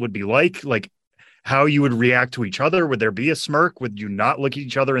moment would be like? Like how you would react to each other? Would there be a smirk? Would you not look at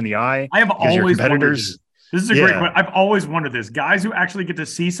each other in the eye? I have always wondered this is a great question. I've always wondered this. Guys who actually get to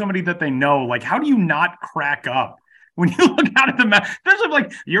see somebody that they know, like, how do you not crack up when you look out at the mound? There's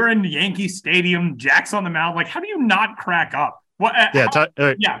like you're in Yankee Stadium, Jack's on the mound. Like, how do you not crack up? What?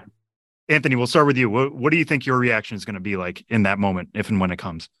 Yeah. Anthony, we'll start with you. What do you think your reaction is going to be like in that moment, if and when it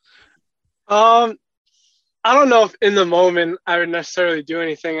comes? I don't know if in the moment I would necessarily do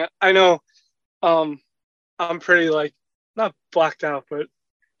anything. I know I'm pretty not blacked out, but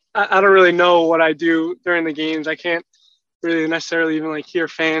I don't really know what I do during the games. I can't really necessarily even hear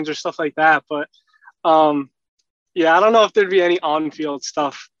fans or stuff like that. But yeah, I don't know if there'd be any on-field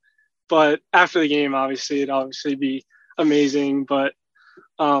stuff. But after the game, obviously, it'd be amazing. But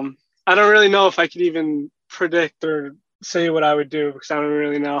I don't really know if I could even predict or say what I would do because I don't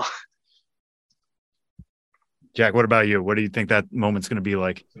really know. Jack, what about you? What do you think that moment's going to be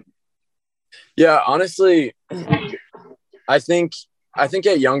like? Yeah, honestly, I think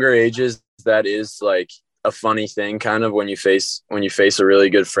at younger ages that is like a funny thing, kind of when you face a really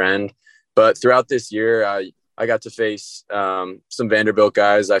good friend. But throughout this year, I got to face some Vanderbilt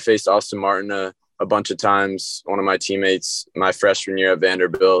guys. I faced Austin Martin a bunch of times, one of my teammates my freshman year at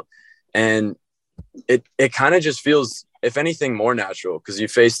Vanderbilt. And it kind of just feels, if anything, more natural because you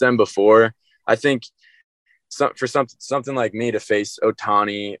faced them before. I think for something like me to face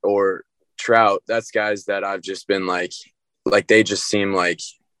Ohtani or Trout, that's guys that I've just been like they just seem like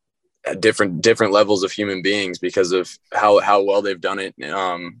different levels of human beings because of how well they've done it,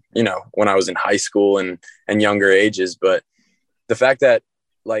 when I was in high school and younger ages. But the fact that,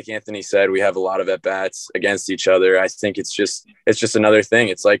 like Anthony said, we have a lot of at-bats against each other, I think it's just another thing.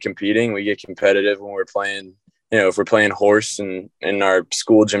 It's like competing. We get competitive when we're playing, if we're playing horse in our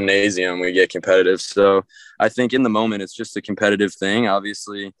school gymnasium, we get competitive. So I think in the moment, it's just a competitive thing.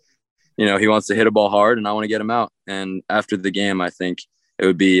 Obviously, he wants to hit a ball hard and I want to get him out. And after the game, I think it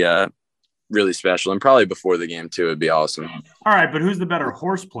would be really special. And probably before the game too, it'd be awesome. All right, but who's the better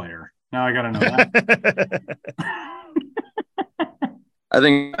horse player? Now I got to know that. I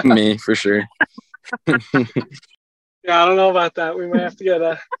think me for sure. Yeah, I don't know about that. We might have to get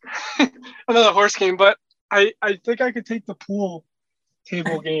another horse game, but I think I could take the pool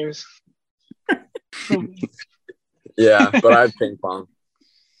table games. Yeah, but I have ping pong.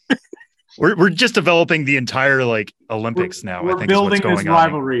 We're just developing the entire like Olympics now. We're I think building is what's this going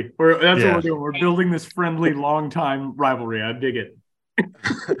rivalry. That's Yeah. what we're doing. We're building this friendly, long-time rivalry. I dig it.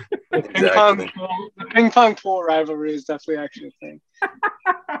 The ping pong pool rivalry is definitely actually a thing.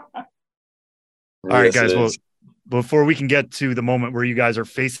 All right, guys. Well, before we can get to the moment where you guys are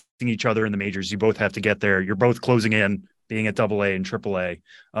facing each other in the majors, you both have to get there. You're both closing in, being at AA and AAA.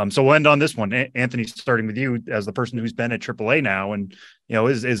 So we'll end on this one. Anthony, starting with you as the person who's been at AAA now and,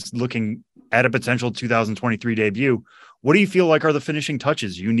 is looking at a potential 2023 debut. What do you feel like are the finishing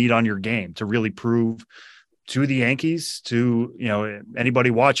touches you need on your game to really prove to the Yankees, to, anybody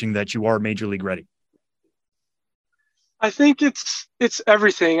watching, that you are major league ready? I think it's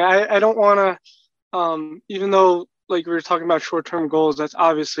everything. I don't want to, even though like we were talking about short-term goals, that's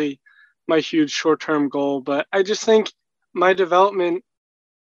obviously my huge short-term goal, but I just think my development,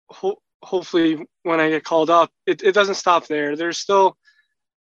 hopefully when I get called up, it doesn't stop there.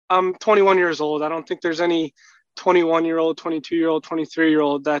 I'm 21 years old. I don't think there's any 21-year-old, 22-year-old,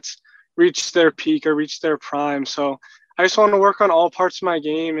 23-year-old that's reached their peak or reached their prime. So I just want to work on all parts of my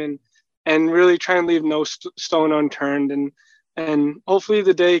game and really try and leave no stone unturned. And hopefully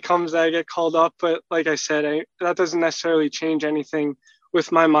the day comes that I get called up. But like I said, that doesn't necessarily change anything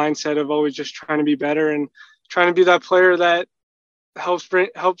with my mindset of always just trying to be better and trying to be that player that helps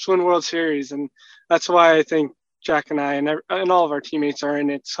win World Series. And that's why I think Jack and I and all of our teammates are in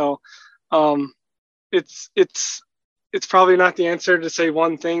it. So it's probably not the answer to say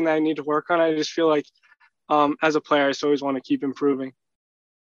one thing that I need to work on. I just feel like as a player, I just always want to keep improving.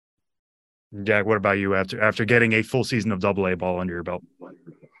 Jack, what about you after getting a full season of AA ball under your belt?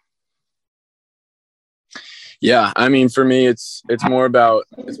 Yeah, I mean, for me, it's more about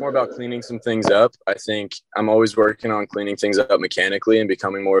cleaning some things up. I think I'm always working on cleaning things up mechanically and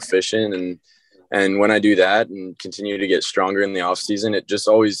becoming more efficient. And when I do that and continue to get stronger in the off season, it just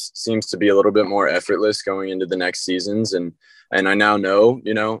always seems to be a little bit more effortless going into the next seasons. And I now know,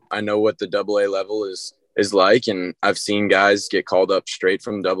 I know what the AA level is like, and I've seen guys get called up straight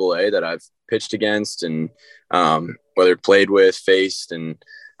from AA that I've pitched against and whether played with, faced, and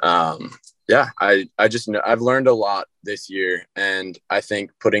I just know I've learned a lot this year, and I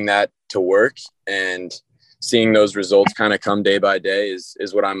think putting that to work and seeing those results kind of come day by day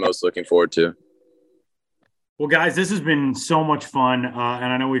is what I'm most looking forward to. Well, guys, this has been so much fun, and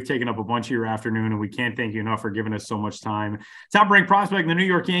I know we've taken up a bunch of your afternoon, and we can't thank you enough for giving us so much time. Top-ranked prospect in the New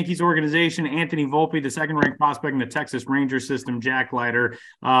York Yankees organization, Anthony Volpe, the second-ranked prospect in the Texas Rangers system, Jack Leiter.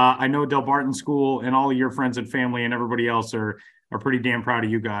 I know Del Barton School and all of your friends and family and everybody else are pretty damn proud of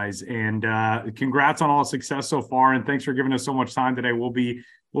you guys. And congrats on all the success so far, and thanks for giving us so much time today. We'll be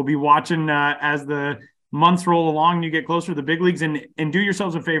watching as the months roll along and you get closer to the big leagues, and do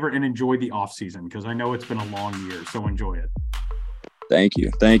yourselves a favor and enjoy the off season, because I know it's been a long year, so enjoy it. Thank you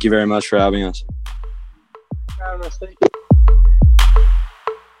very much for having us. Thank you.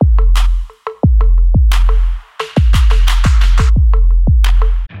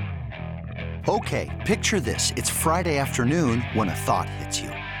 Okay, picture this. It's Friday afternoon when a thought hits you.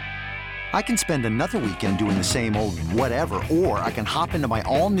 I can spend another weekend doing the same old whatever, or I can hop into my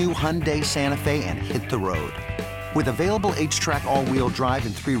all-new Hyundai Santa Fe and hit the road. With available H-Track all-wheel drive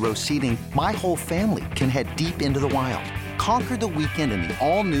and 3-row seating, my whole family can head deep into the wild. Conquer the weekend in the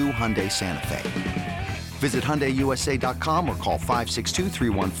all-new Hyundai Santa Fe. Visit HyundaiUSA.com or call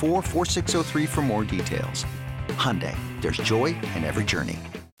 562-314-4603 for more details. Hyundai, there's joy in every journey.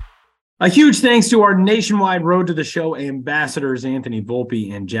 A huge thanks to our nationwide Road to the Show ambassadors, Anthony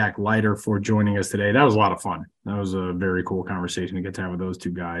Volpe and Jack Leiter, for joining us today. That was a lot of fun. That was a very cool conversation to get to have with those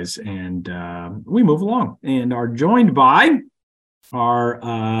two guys. And we move along and are joined by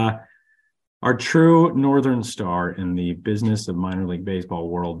our true Northern star in the business of minor league baseball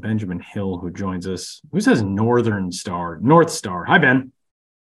world, Benjamin Hill, who joins us. Who says Northern Star? North Star. Hi, Ben.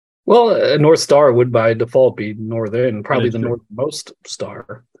 Well, a North Star would by default be northern, probably the northernmost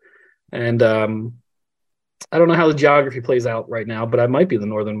star. And I don't know how the geography plays out right now, but I might be the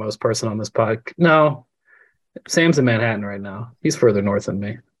northernmost person on this pod. No, Sam's in Manhattan right now. He's further north than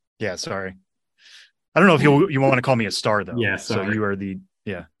me. Yeah, sorry. I don't know if you want to call me a star, though. Yeah, sorry. So you are the,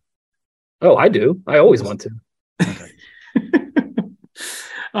 yeah. Oh, I do. I always want to. Okay.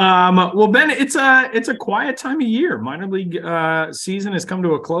 Well, Ben, it's a quiet time of year. Minor league season has come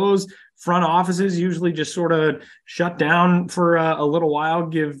to a close. Front offices usually just sort of shut down for a little while,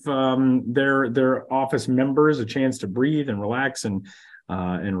 give their office members a chance to breathe and relax and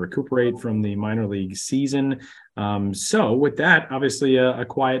recuperate from the minor league season. So with that, obviously a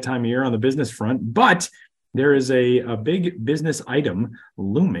quiet time of year on the business front, but there is a big business item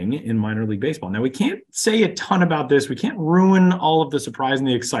looming in minor league baseball. Now, we can't say a ton about this. We can't ruin all of the surprise and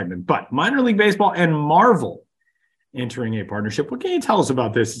the excitement, but minor league baseball and Marvel entering a partnership. What can you tell us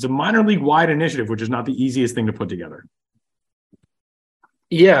about this? It's a minor league wide initiative, which is not the easiest thing to put together.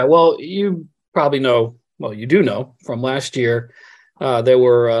 Yeah, well, you probably know, well, you do know from last year, there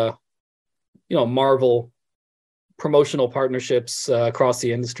were, Marvel promotional partnerships across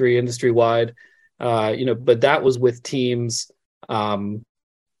the industry-wide, but that was with teams,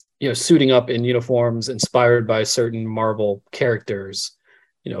 suiting up in uniforms inspired by certain Marvel characters,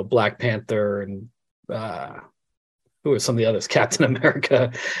 Black Panther and who are some of the others, Captain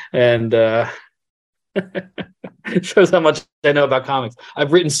America, and shows how much I know about comics.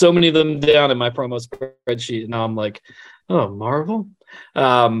 I've written so many of them down in my promo spreadsheet, and now I'm like, oh, Marvel.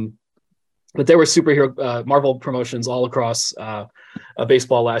 But there were superhero Marvel promotions all across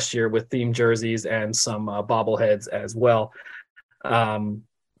baseball last year with themed jerseys and some bobbleheads as well. So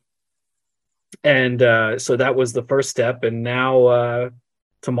that was the first step. And now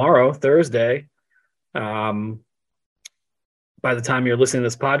tomorrow, Thursday, by the time you're listening to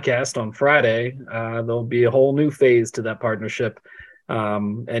this podcast on Friday, there'll be a whole new phase to that partnership.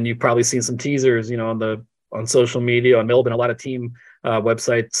 And you've probably seen some teasers, on social media, on Melbourne, a lot of team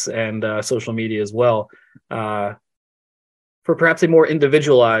websites and social media as well, for perhaps a more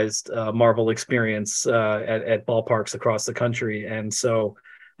individualized Marvel experience at ballparks across the country. And so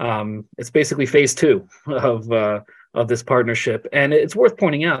it's basically phase 2 of this partnership. And it's worth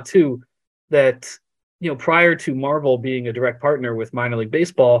pointing out too that prior to Marvel being a direct partner with minor league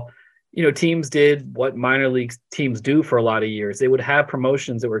baseball, teams did what minor league teams do for a lot of years. They would have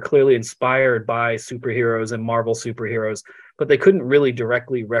promotions that were clearly inspired by superheroes and Marvel superheroes, but they couldn't really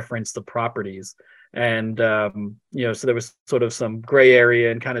directly reference the properties. And, so there was sort of some gray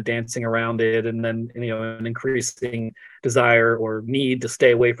area and kind of dancing around it. And then, an increasing desire or need to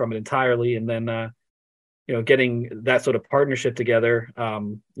stay away from it entirely. And then, getting that sort of partnership together,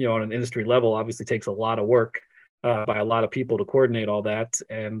 on an industry level, obviously takes a lot of work by a lot of people to coordinate all that.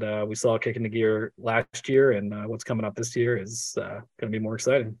 And we saw it kick into gear last year, and what's coming up this year is going to be more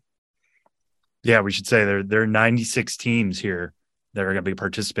exciting. Yeah, we should say there are 96 teams here that are going to be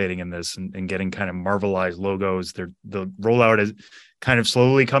participating in this and getting kind of Marvelized logos. The rollout is kind of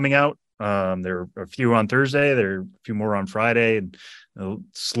slowly coming out. There are a few on Thursday, there are a few more on Friday, and they'll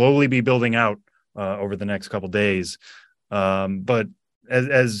slowly be building out over the next couple days. But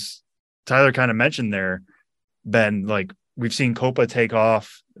as Tyler kind of mentioned there, Ben, like we've seen Copa take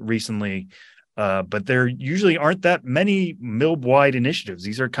off recently, but there usually aren't that many MILB-wide initiatives.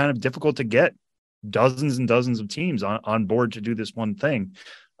 These are kind of difficult to get dozens and dozens of teams on board to do this one thing.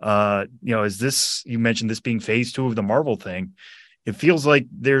 Is this, you mentioned this being phase 2 of the Marvel thing. It feels like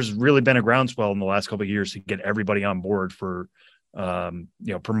there's really been a groundswell in the last couple of years to get everybody on board for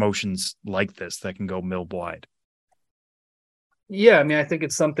promotions like this that can go MILB-wide. Yeah, I mean, I think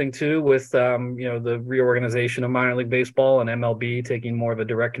it's something too with the reorganization of minor league baseball and MLB taking more of a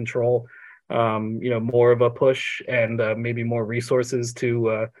direct control, more of a push and maybe more resources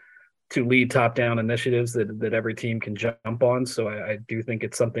to lead top-down initiatives that every team can jump on. So I do think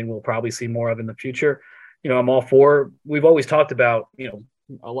it's something we'll probably see more of in the future. I'm all for. We've always talked about, in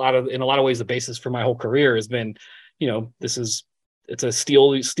a lot of ways, the basis for my whole career has been, it's a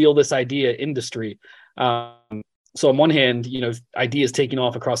steal this idea industry. So on one hand, ideas taking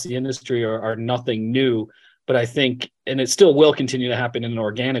off across the industry are nothing new, but I think, and it still will continue to happen in an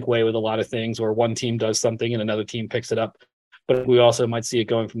organic way with a lot of things where one team does something and another team picks it up. But we also might see it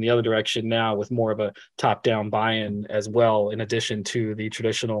going from the other direction now with more of a top-down buy-in as well, in addition to the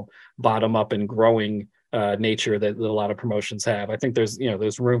traditional bottom-up and growing nature that a lot of promotions have. I think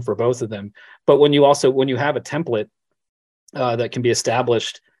there's room for both of them. But when you have a template that can be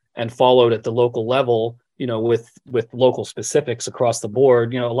established and followed at the local level, with local specifics across the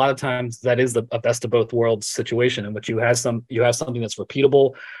board, a lot of times that is a best of both worlds situation in which you have something that's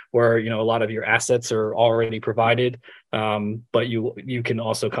repeatable, where a lot of your assets are already provided, but you can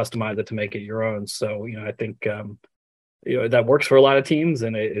also customize it to make it your own. So I think that works for a lot of teams,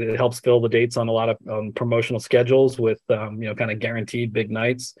 and it helps fill the dates on a lot of promotional schedules with kind of guaranteed big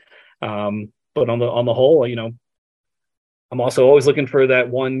nights. But on the whole, I'm also always looking for that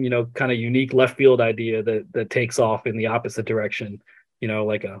one, kind of unique left field idea that takes off in the opposite direction,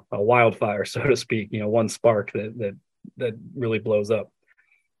 like a wildfire, so to speak, one spark that really blows up.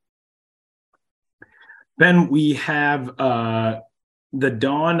 Ben, we have the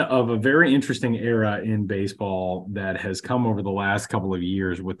dawn of a very interesting era in baseball that has come over the last couple of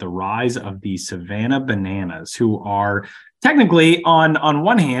years with the rise of the Savannah Bananas, who are technically on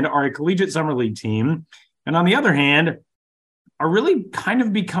one hand are a collegiate summer league team and on the other hand, are really kind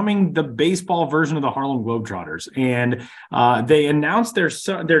of becoming the baseball version of the Harlem Globetrotters. And they announced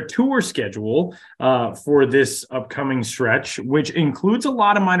their tour schedule for this upcoming stretch, which includes a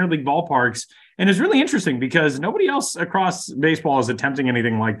lot of minor league ballparks. And it's really interesting because nobody else across baseball is attempting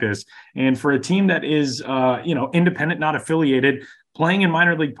anything like this. And for a team that is, independent, not affiliated, playing in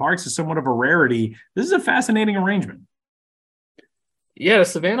minor league parks is somewhat of a rarity. This is a fascinating arrangement. Yeah, the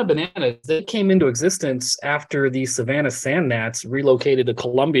Savannah Bananas, they came into existence after the Savannah Sand Gnats relocated to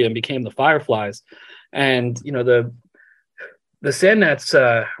Columbia and became the Fireflies. And, the Sand Gnats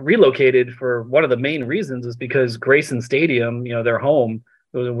relocated for one of the main reasons is because Grayson Stadium, their home,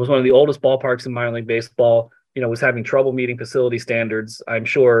 was one of the oldest ballparks in minor league baseball, was having trouble meeting facility standards. I'm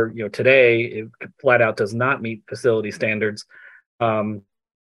sure, today it flat out does not meet facility standards. It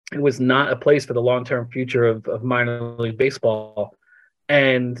was not a place for the long-term future of minor league baseball.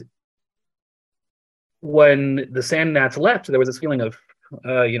 And when the Sand Gnats left, there was this feeling of,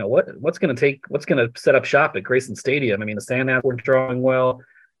 what's going to set up shop at Grayson Stadium? I mean, the Sand Gnats weren't drawing well.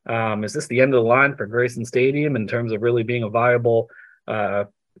 Is this the end of the line for Grayson Stadium in terms of really being a viable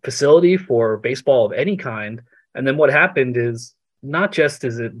facility for baseball of any kind? And then what happened is not just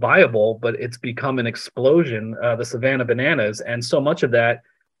is it viable, but it's become an explosion, the Savannah Bananas. And so much of that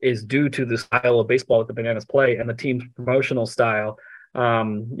is due to the style of baseball that the Bananas play and the team's promotional style.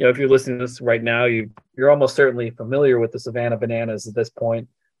 If you're listening to this right now, you're almost certainly familiar with the Savannah Bananas at this point,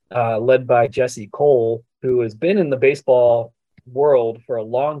 led by Jesse Cole, who has been in the baseball world for a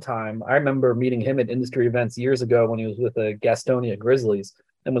long time. I remember meeting him at industry events years ago when he was with the Gastonia Grizzlies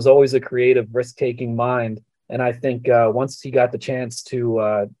and was always a creative, risk-taking mind. And I think once he got the chance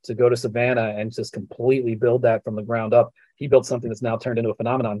to go to Savannah and just completely build that from the ground up, he built something that's now turned into a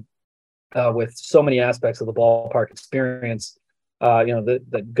phenomenon with so many aspects of the ballpark experience.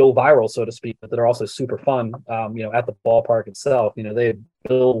 That go viral, so to speak, but that are also super fun, at the ballpark itself. They had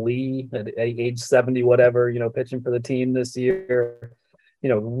Bill Lee at age 70, whatever, pitching for the team this year,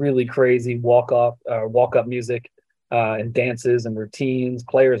 really crazy walk-up music and dances and routines,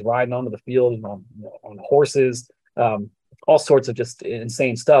 players riding onto the field on horses, all sorts of just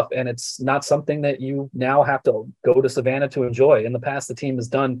insane stuff. And it's not something that you now have to go to Savannah to enjoy. In the past, the team has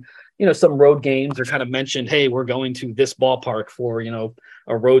done, some road games or kind of mentioned, hey, we're going to this ballpark for,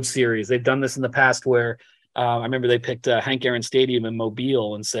 a road series. They've done this in the past where I remember they picked Hank Aaron Stadium in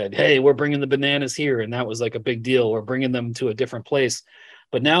Mobile and said, hey, we're bringing the Bananas here. And that was like a big deal. We're bringing them to a different place.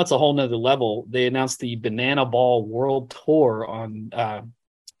 But now it's a whole nother level. They announced the Banana Ball World Tour on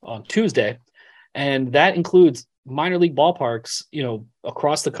Tuesday. And that includes minor league ballparks,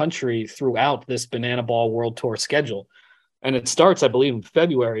 across the country throughout this Banana Ball World Tour schedule. And it starts, I believe, in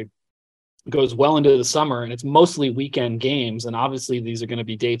February, goes well into the summer, and it's mostly weekend games. And obviously these are going to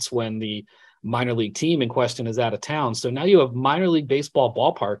be dates when the minor league team in question is out of town. So now you have minor league baseball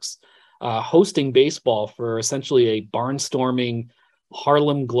ballparks hosting baseball for essentially a barnstorming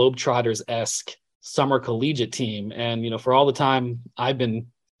Harlem Globetrotters-esque summer collegiate team. And, for all the time I've been,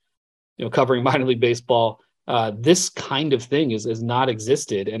 covering minor league baseball, this kind of thing is not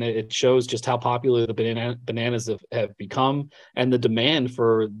existed, and it shows just how popular the Bananas have become, and the demand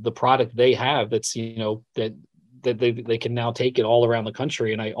for the product they have. That's that they can now take it all around the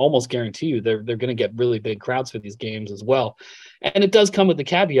country, and I almost guarantee you they're going to get really big crowds for these games as well. And it does come with the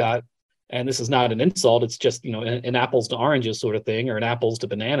caveat, and this is not an insult. It's just an apples to oranges sort of thing, or an apples to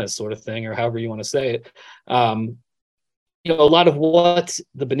bananas sort of thing, or however you want to say it. A lot of what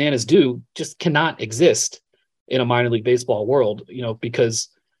the Bananas do just cannot exist in a minor league baseball world, because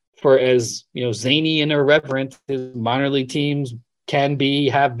for as, zany and irreverent as minor league teams can be,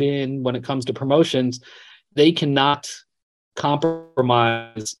 have been when it comes to promotions, they cannot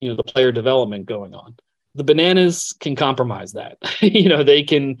compromise, the player development going on. The Bananas can compromise that. They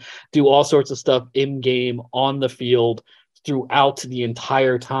can do all sorts of stuff in game, on the field, throughout the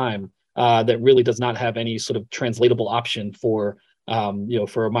entire time that really does not have any sort of translatable option for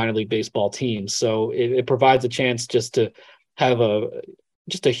for a minor league baseball team. So it provides a chance just to have a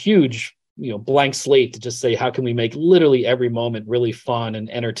huge, blank slate to just say, how can we make literally every moment really fun and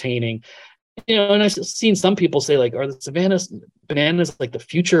entertaining? And I've seen some people say, like, are the Savannah Bananas like the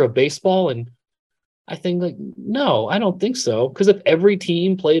future of baseball? And I think, like, no, I don't think so. Because if every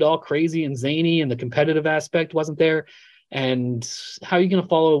team played all crazy and zany and the competitive aspect wasn't there, and how are you going to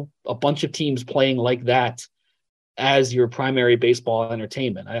follow a bunch of teams playing like that as your primary baseball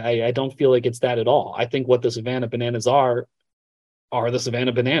entertainment? I don't feel like it's that at all. I think what the Savannah Bananas are the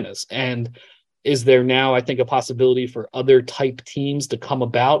Savannah Bananas. And is there now, I think, a possibility for other type teams to come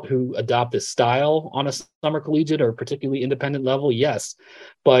about who adopt this style on a summer collegiate or particularly independent level? Yes.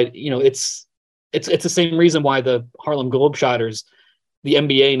 But, it's it's the same reason why the Harlem Globetrotters, the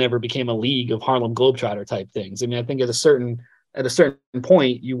NBA never became a league of Harlem Globetrotter type things. I mean, I think at a certain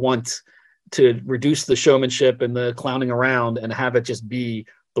point, you want to reduce the showmanship and the clowning around and have it just be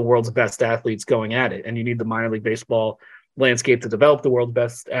the world's best athletes going at it. And you need the minor league baseball landscape to develop the world's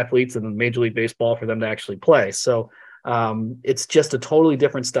best athletes and then Major League Baseball for them to actually play. So it's just a totally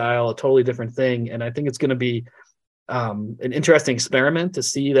different style, a totally different thing. And I think it's going to be an interesting experiment to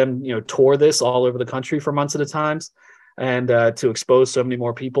see them, tour this all over the country for months at a time, and to expose so many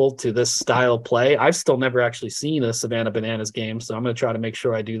more people to this style of play. I've still never actually seen a Savannah Bananas game, so I'm going to try to make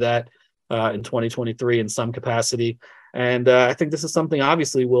sure I do that in 2023 in some capacity. And I think this is something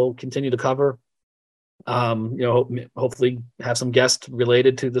obviously we'll continue to cover. Hopefully have some guests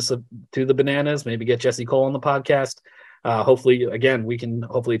related to the Bananas, maybe get Jesse Cole on the podcast. Hopefully, again, we can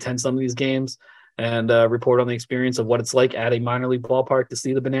hopefully attend some of these games and report on the experience of what it's like at a minor league ballpark to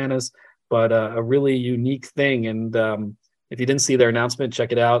see the Bananas. But a really unique thing. And if you didn't see their announcement,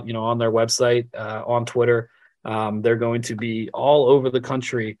 check it out, on their website, on Twitter. They're going to be all over the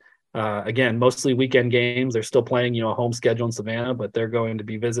country. Again, mostly weekend games. They're still playing, a home schedule in Savannah, but they're going to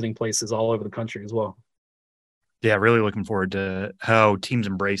be visiting places all over the country as well. Yeah, really looking forward to how teams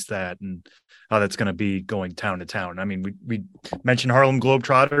embrace that and how that's going to be going town to town. I mean, we mentioned Harlem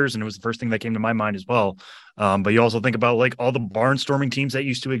Globetrotters, and it was the first thing that came to my mind as well. But you also think about like all the barnstorming teams that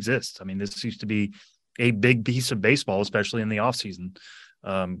used to exist. I mean, this used to be a big piece of baseball, especially in the offseason.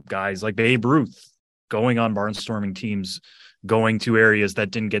 Guys like Babe Ruth going on barnstorming teams, going to areas that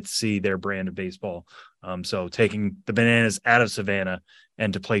didn't get to see their brand of baseball. So taking the Bananas out of Savannah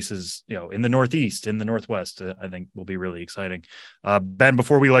and to places, in the Northeast, in the Northwest, I think will be really exciting. Ben,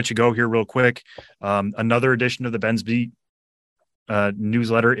 before we let you go here real quick, another edition of the Ben's Beat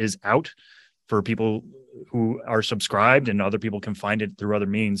newsletter is out for people who are subscribed, and other people can find it through other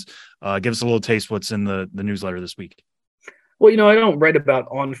means. Give us a little taste what's in the newsletter this week. Well, I don't write about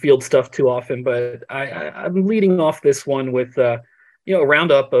on-field stuff too often, but I'm leading off this one with a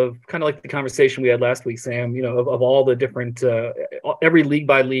roundup of kind of like the conversation we had last week, Sam, of all the different, every league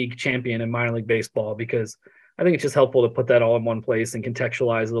by league champion in minor league baseball, because I think it's just helpful to put that all in one place and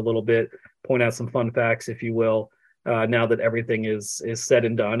contextualize it a little bit, point out some fun facts, if you will, now that everything is said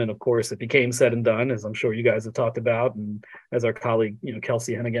and done. And of course, it became said and done, as I'm sure you guys have talked about, and as our colleague,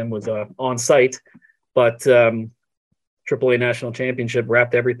 Kelsey Hennigan was on site, but AAA National Championship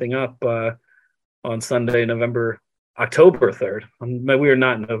wrapped everything up on Sunday, October 3rd. We are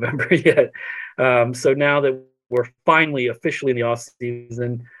not in November yet. So now that we're finally officially in the off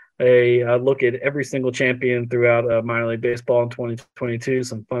season, a look at every single champion throughout minor league baseball in 2022.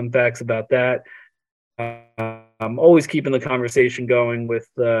 Some fun facts about that. I'm always keeping the conversation going with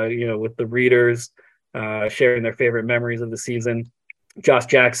the readers, sharing their favorite memories of the season. Josh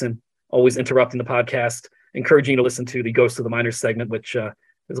Jackson always interrupting the podcast, encouraging you to listen to the Ghost of the Minors segment, which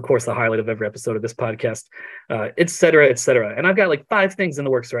is, of course, the highlight of every episode of this podcast, et cetera, et cetera. And I've got like 5 things in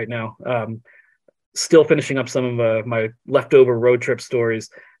the works right now. Still finishing up some of my leftover road trip stories,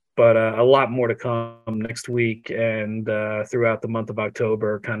 but a lot more to come next week and throughout the month of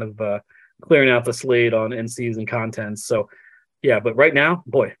October, kind of clearing out the slate on in-season content. So, yeah, but right now,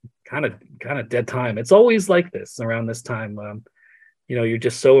 boy, kind of dead time. It's always like this around this time. You're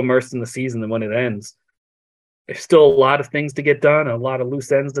just so immersed in the season that when it ends, there's still a lot of things to get done, a lot of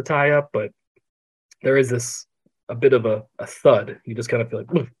loose ends to tie up, but there is a bit of a thud. You just kind of feel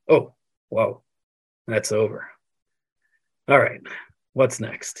like, oh, whoa, that's over. All right, what's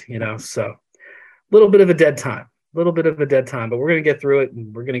next? So a little bit of a dead time, but we're going to get through it,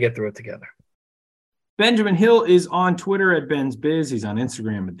 and we're going to get through it together. Benjamin Hill is on Twitter at Ben's Biz. He's on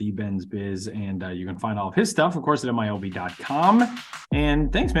Instagram at the Ben's Biz, and you can find all of his stuff, of course, at MILB.com.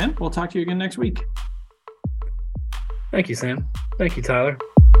 And thanks, man. We'll talk to you again next week. Thank you, Sam. Thank you, Tyler.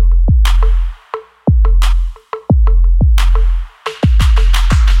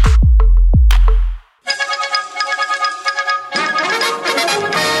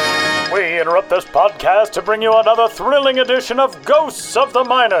 We interrupt this podcast to bring you another thrilling edition of Ghosts of the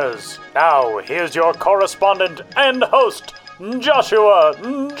Minors. Now, here's your correspondent and host, Joshua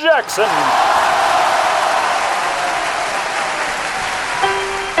Jackson.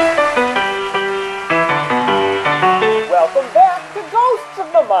 Welcome back to Ghosts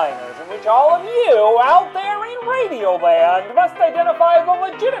of the Minors, in which all of you out there in Radio Land must identify the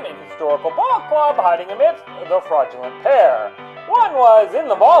legitimate historical ball club hiding amidst the fraudulent pair. One was in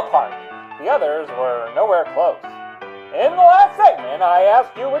the ballpark, the others were nowhere close. In the last segment, I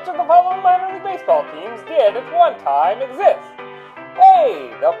asked you which of the following minor league baseball teams did at one time exist.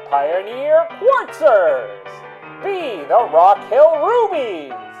 A, the Pioneer Quartzers. B, the Rock Hill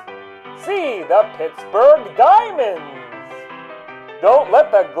Rubies. C. The Pittsburgh Diamonds. Don't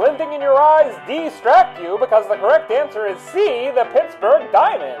let the glinting in your eyes distract you, because the correct answer is C. The Pittsburgh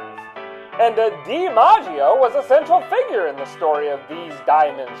Diamonds. And DiMaggio was a central figure in the story of these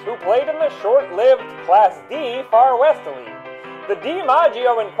Diamonds, who played in the short-lived Class D Far West League. The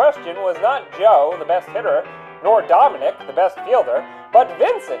DiMaggio in question was not Joe, the best hitter, nor Dominic, the best fielder, but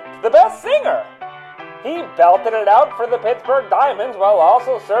Vincent, the best singer. He belted it out for the Pittsburgh Diamonds while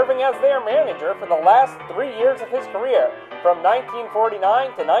also serving as their manager for the last 3 years of his career, from 1949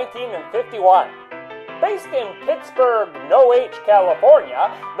 to 1951. Based in Pittsburgh, No-H, California,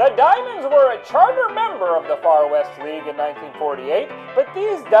 the Diamonds were a charter member of the Far West League in 1948, but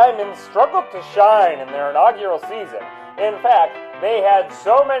these Diamonds struggled to shine in their inaugural season. In fact, they had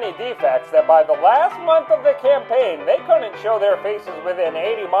so many defects that by the last month of the campaign, they couldn't show their faces within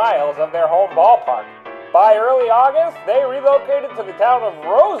 80 miles of their home ballpark. By early August, they relocated to the town of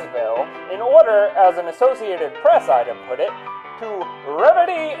Roseville in order, as an Associated Press item put it, to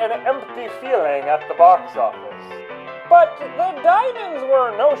remedy an empty feeling at the box office. But the Diamonds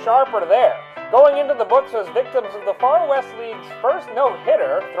were no sharper there, going into the books as victims of the Far West League's first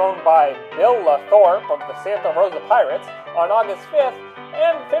no-hitter thrown by Bill LaThorpe of the Santa Rosa Pirates on August 5th,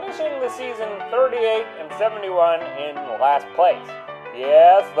 and finishing the season 38-71 in last place.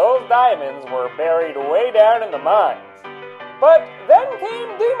 Yes, those Diamonds were buried way down in the mines. But then came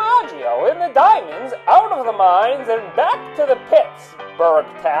DiMaggio in the Diamonds out of the mines and back to the Pittsburgh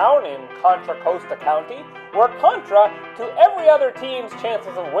town in Contra Costa County, were contra to every other team's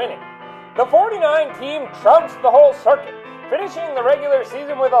chances of winning. The 49 team trounced the whole circuit, finishing the regular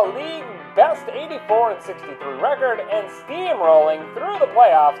season with a league best 84-63 record and steamrolling through the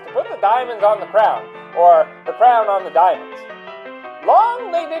playoffs to put the Diamonds on the crown, or the crown on the Diamonds.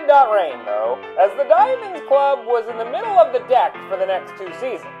 Long they did not reign, though, as the Diamonds Club was in the middle of the deck for the next 2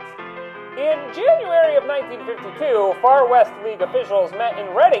 seasons. In January of 1952, Far West League officials met in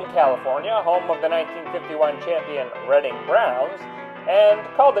Redding, California, home of the 1951 champion Reading Browns, and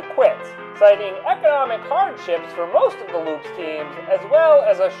called it quits, citing economic hardships for most of the Loops teams, as well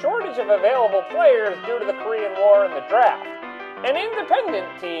as a shortage of available players due to the Korean War and the draft. An independent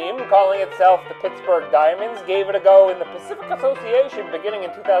team, calling itself the Pittsburgh Diamonds, gave it a go in the Pacific Association beginning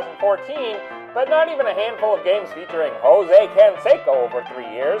in 2014, but not even a handful of games featuring Jose Canseco over 3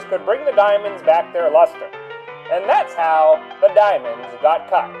 years could bring the Diamonds back their luster. And that's how the Diamonds got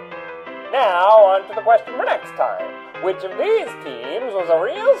cut. Now, on to the question for next time. Which of these teams was a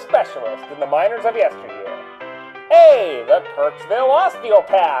real specialist in the minors of yesteryear? A. The Kirksville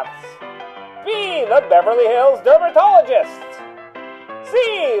Osteopaths. B. The Beverly Hills Dermatologists.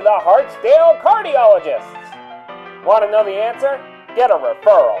 C. The Hartsdale Cardiologists. Want to know the answer? Get a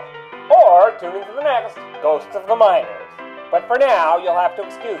referral. Or tune into the next Ghosts of the Miners. But for now, you'll have to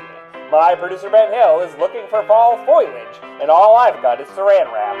excuse me. My producer Ben Hill is looking for fall foliage, and all I've got is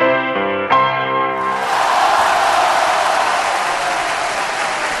saran wrap.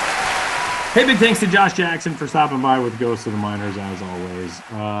 Hey, big thanks to Josh Jackson for stopping by with Ghosts of the Miners, as always.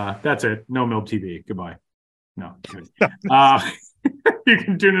 That's it. No Milb TV. Goodbye. No. You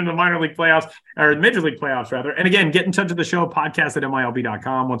can tune into the minor league playoffs, or major league playoffs, rather. And again, get in touch with the show,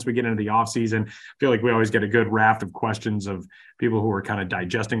 podcast@MILB.com. Once we get into the offseason, I feel like we always get a good raft of questions of people who are kind of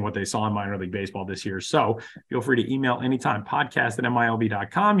digesting what they saw in minor league baseball this year. So feel free to email anytime,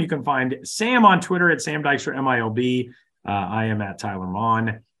 podcast@MILB.com. You can find Sam on Twitter at Sam Dykstra, MILB. I am at Tyler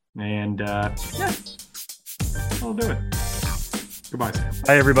Mon. And yeah, I'll do it. Goodbye, Sam.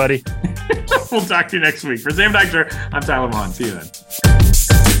 Bye, everybody. We'll talk to you next week. For Sam Dykstra, I'm Tyler Mon. See you then.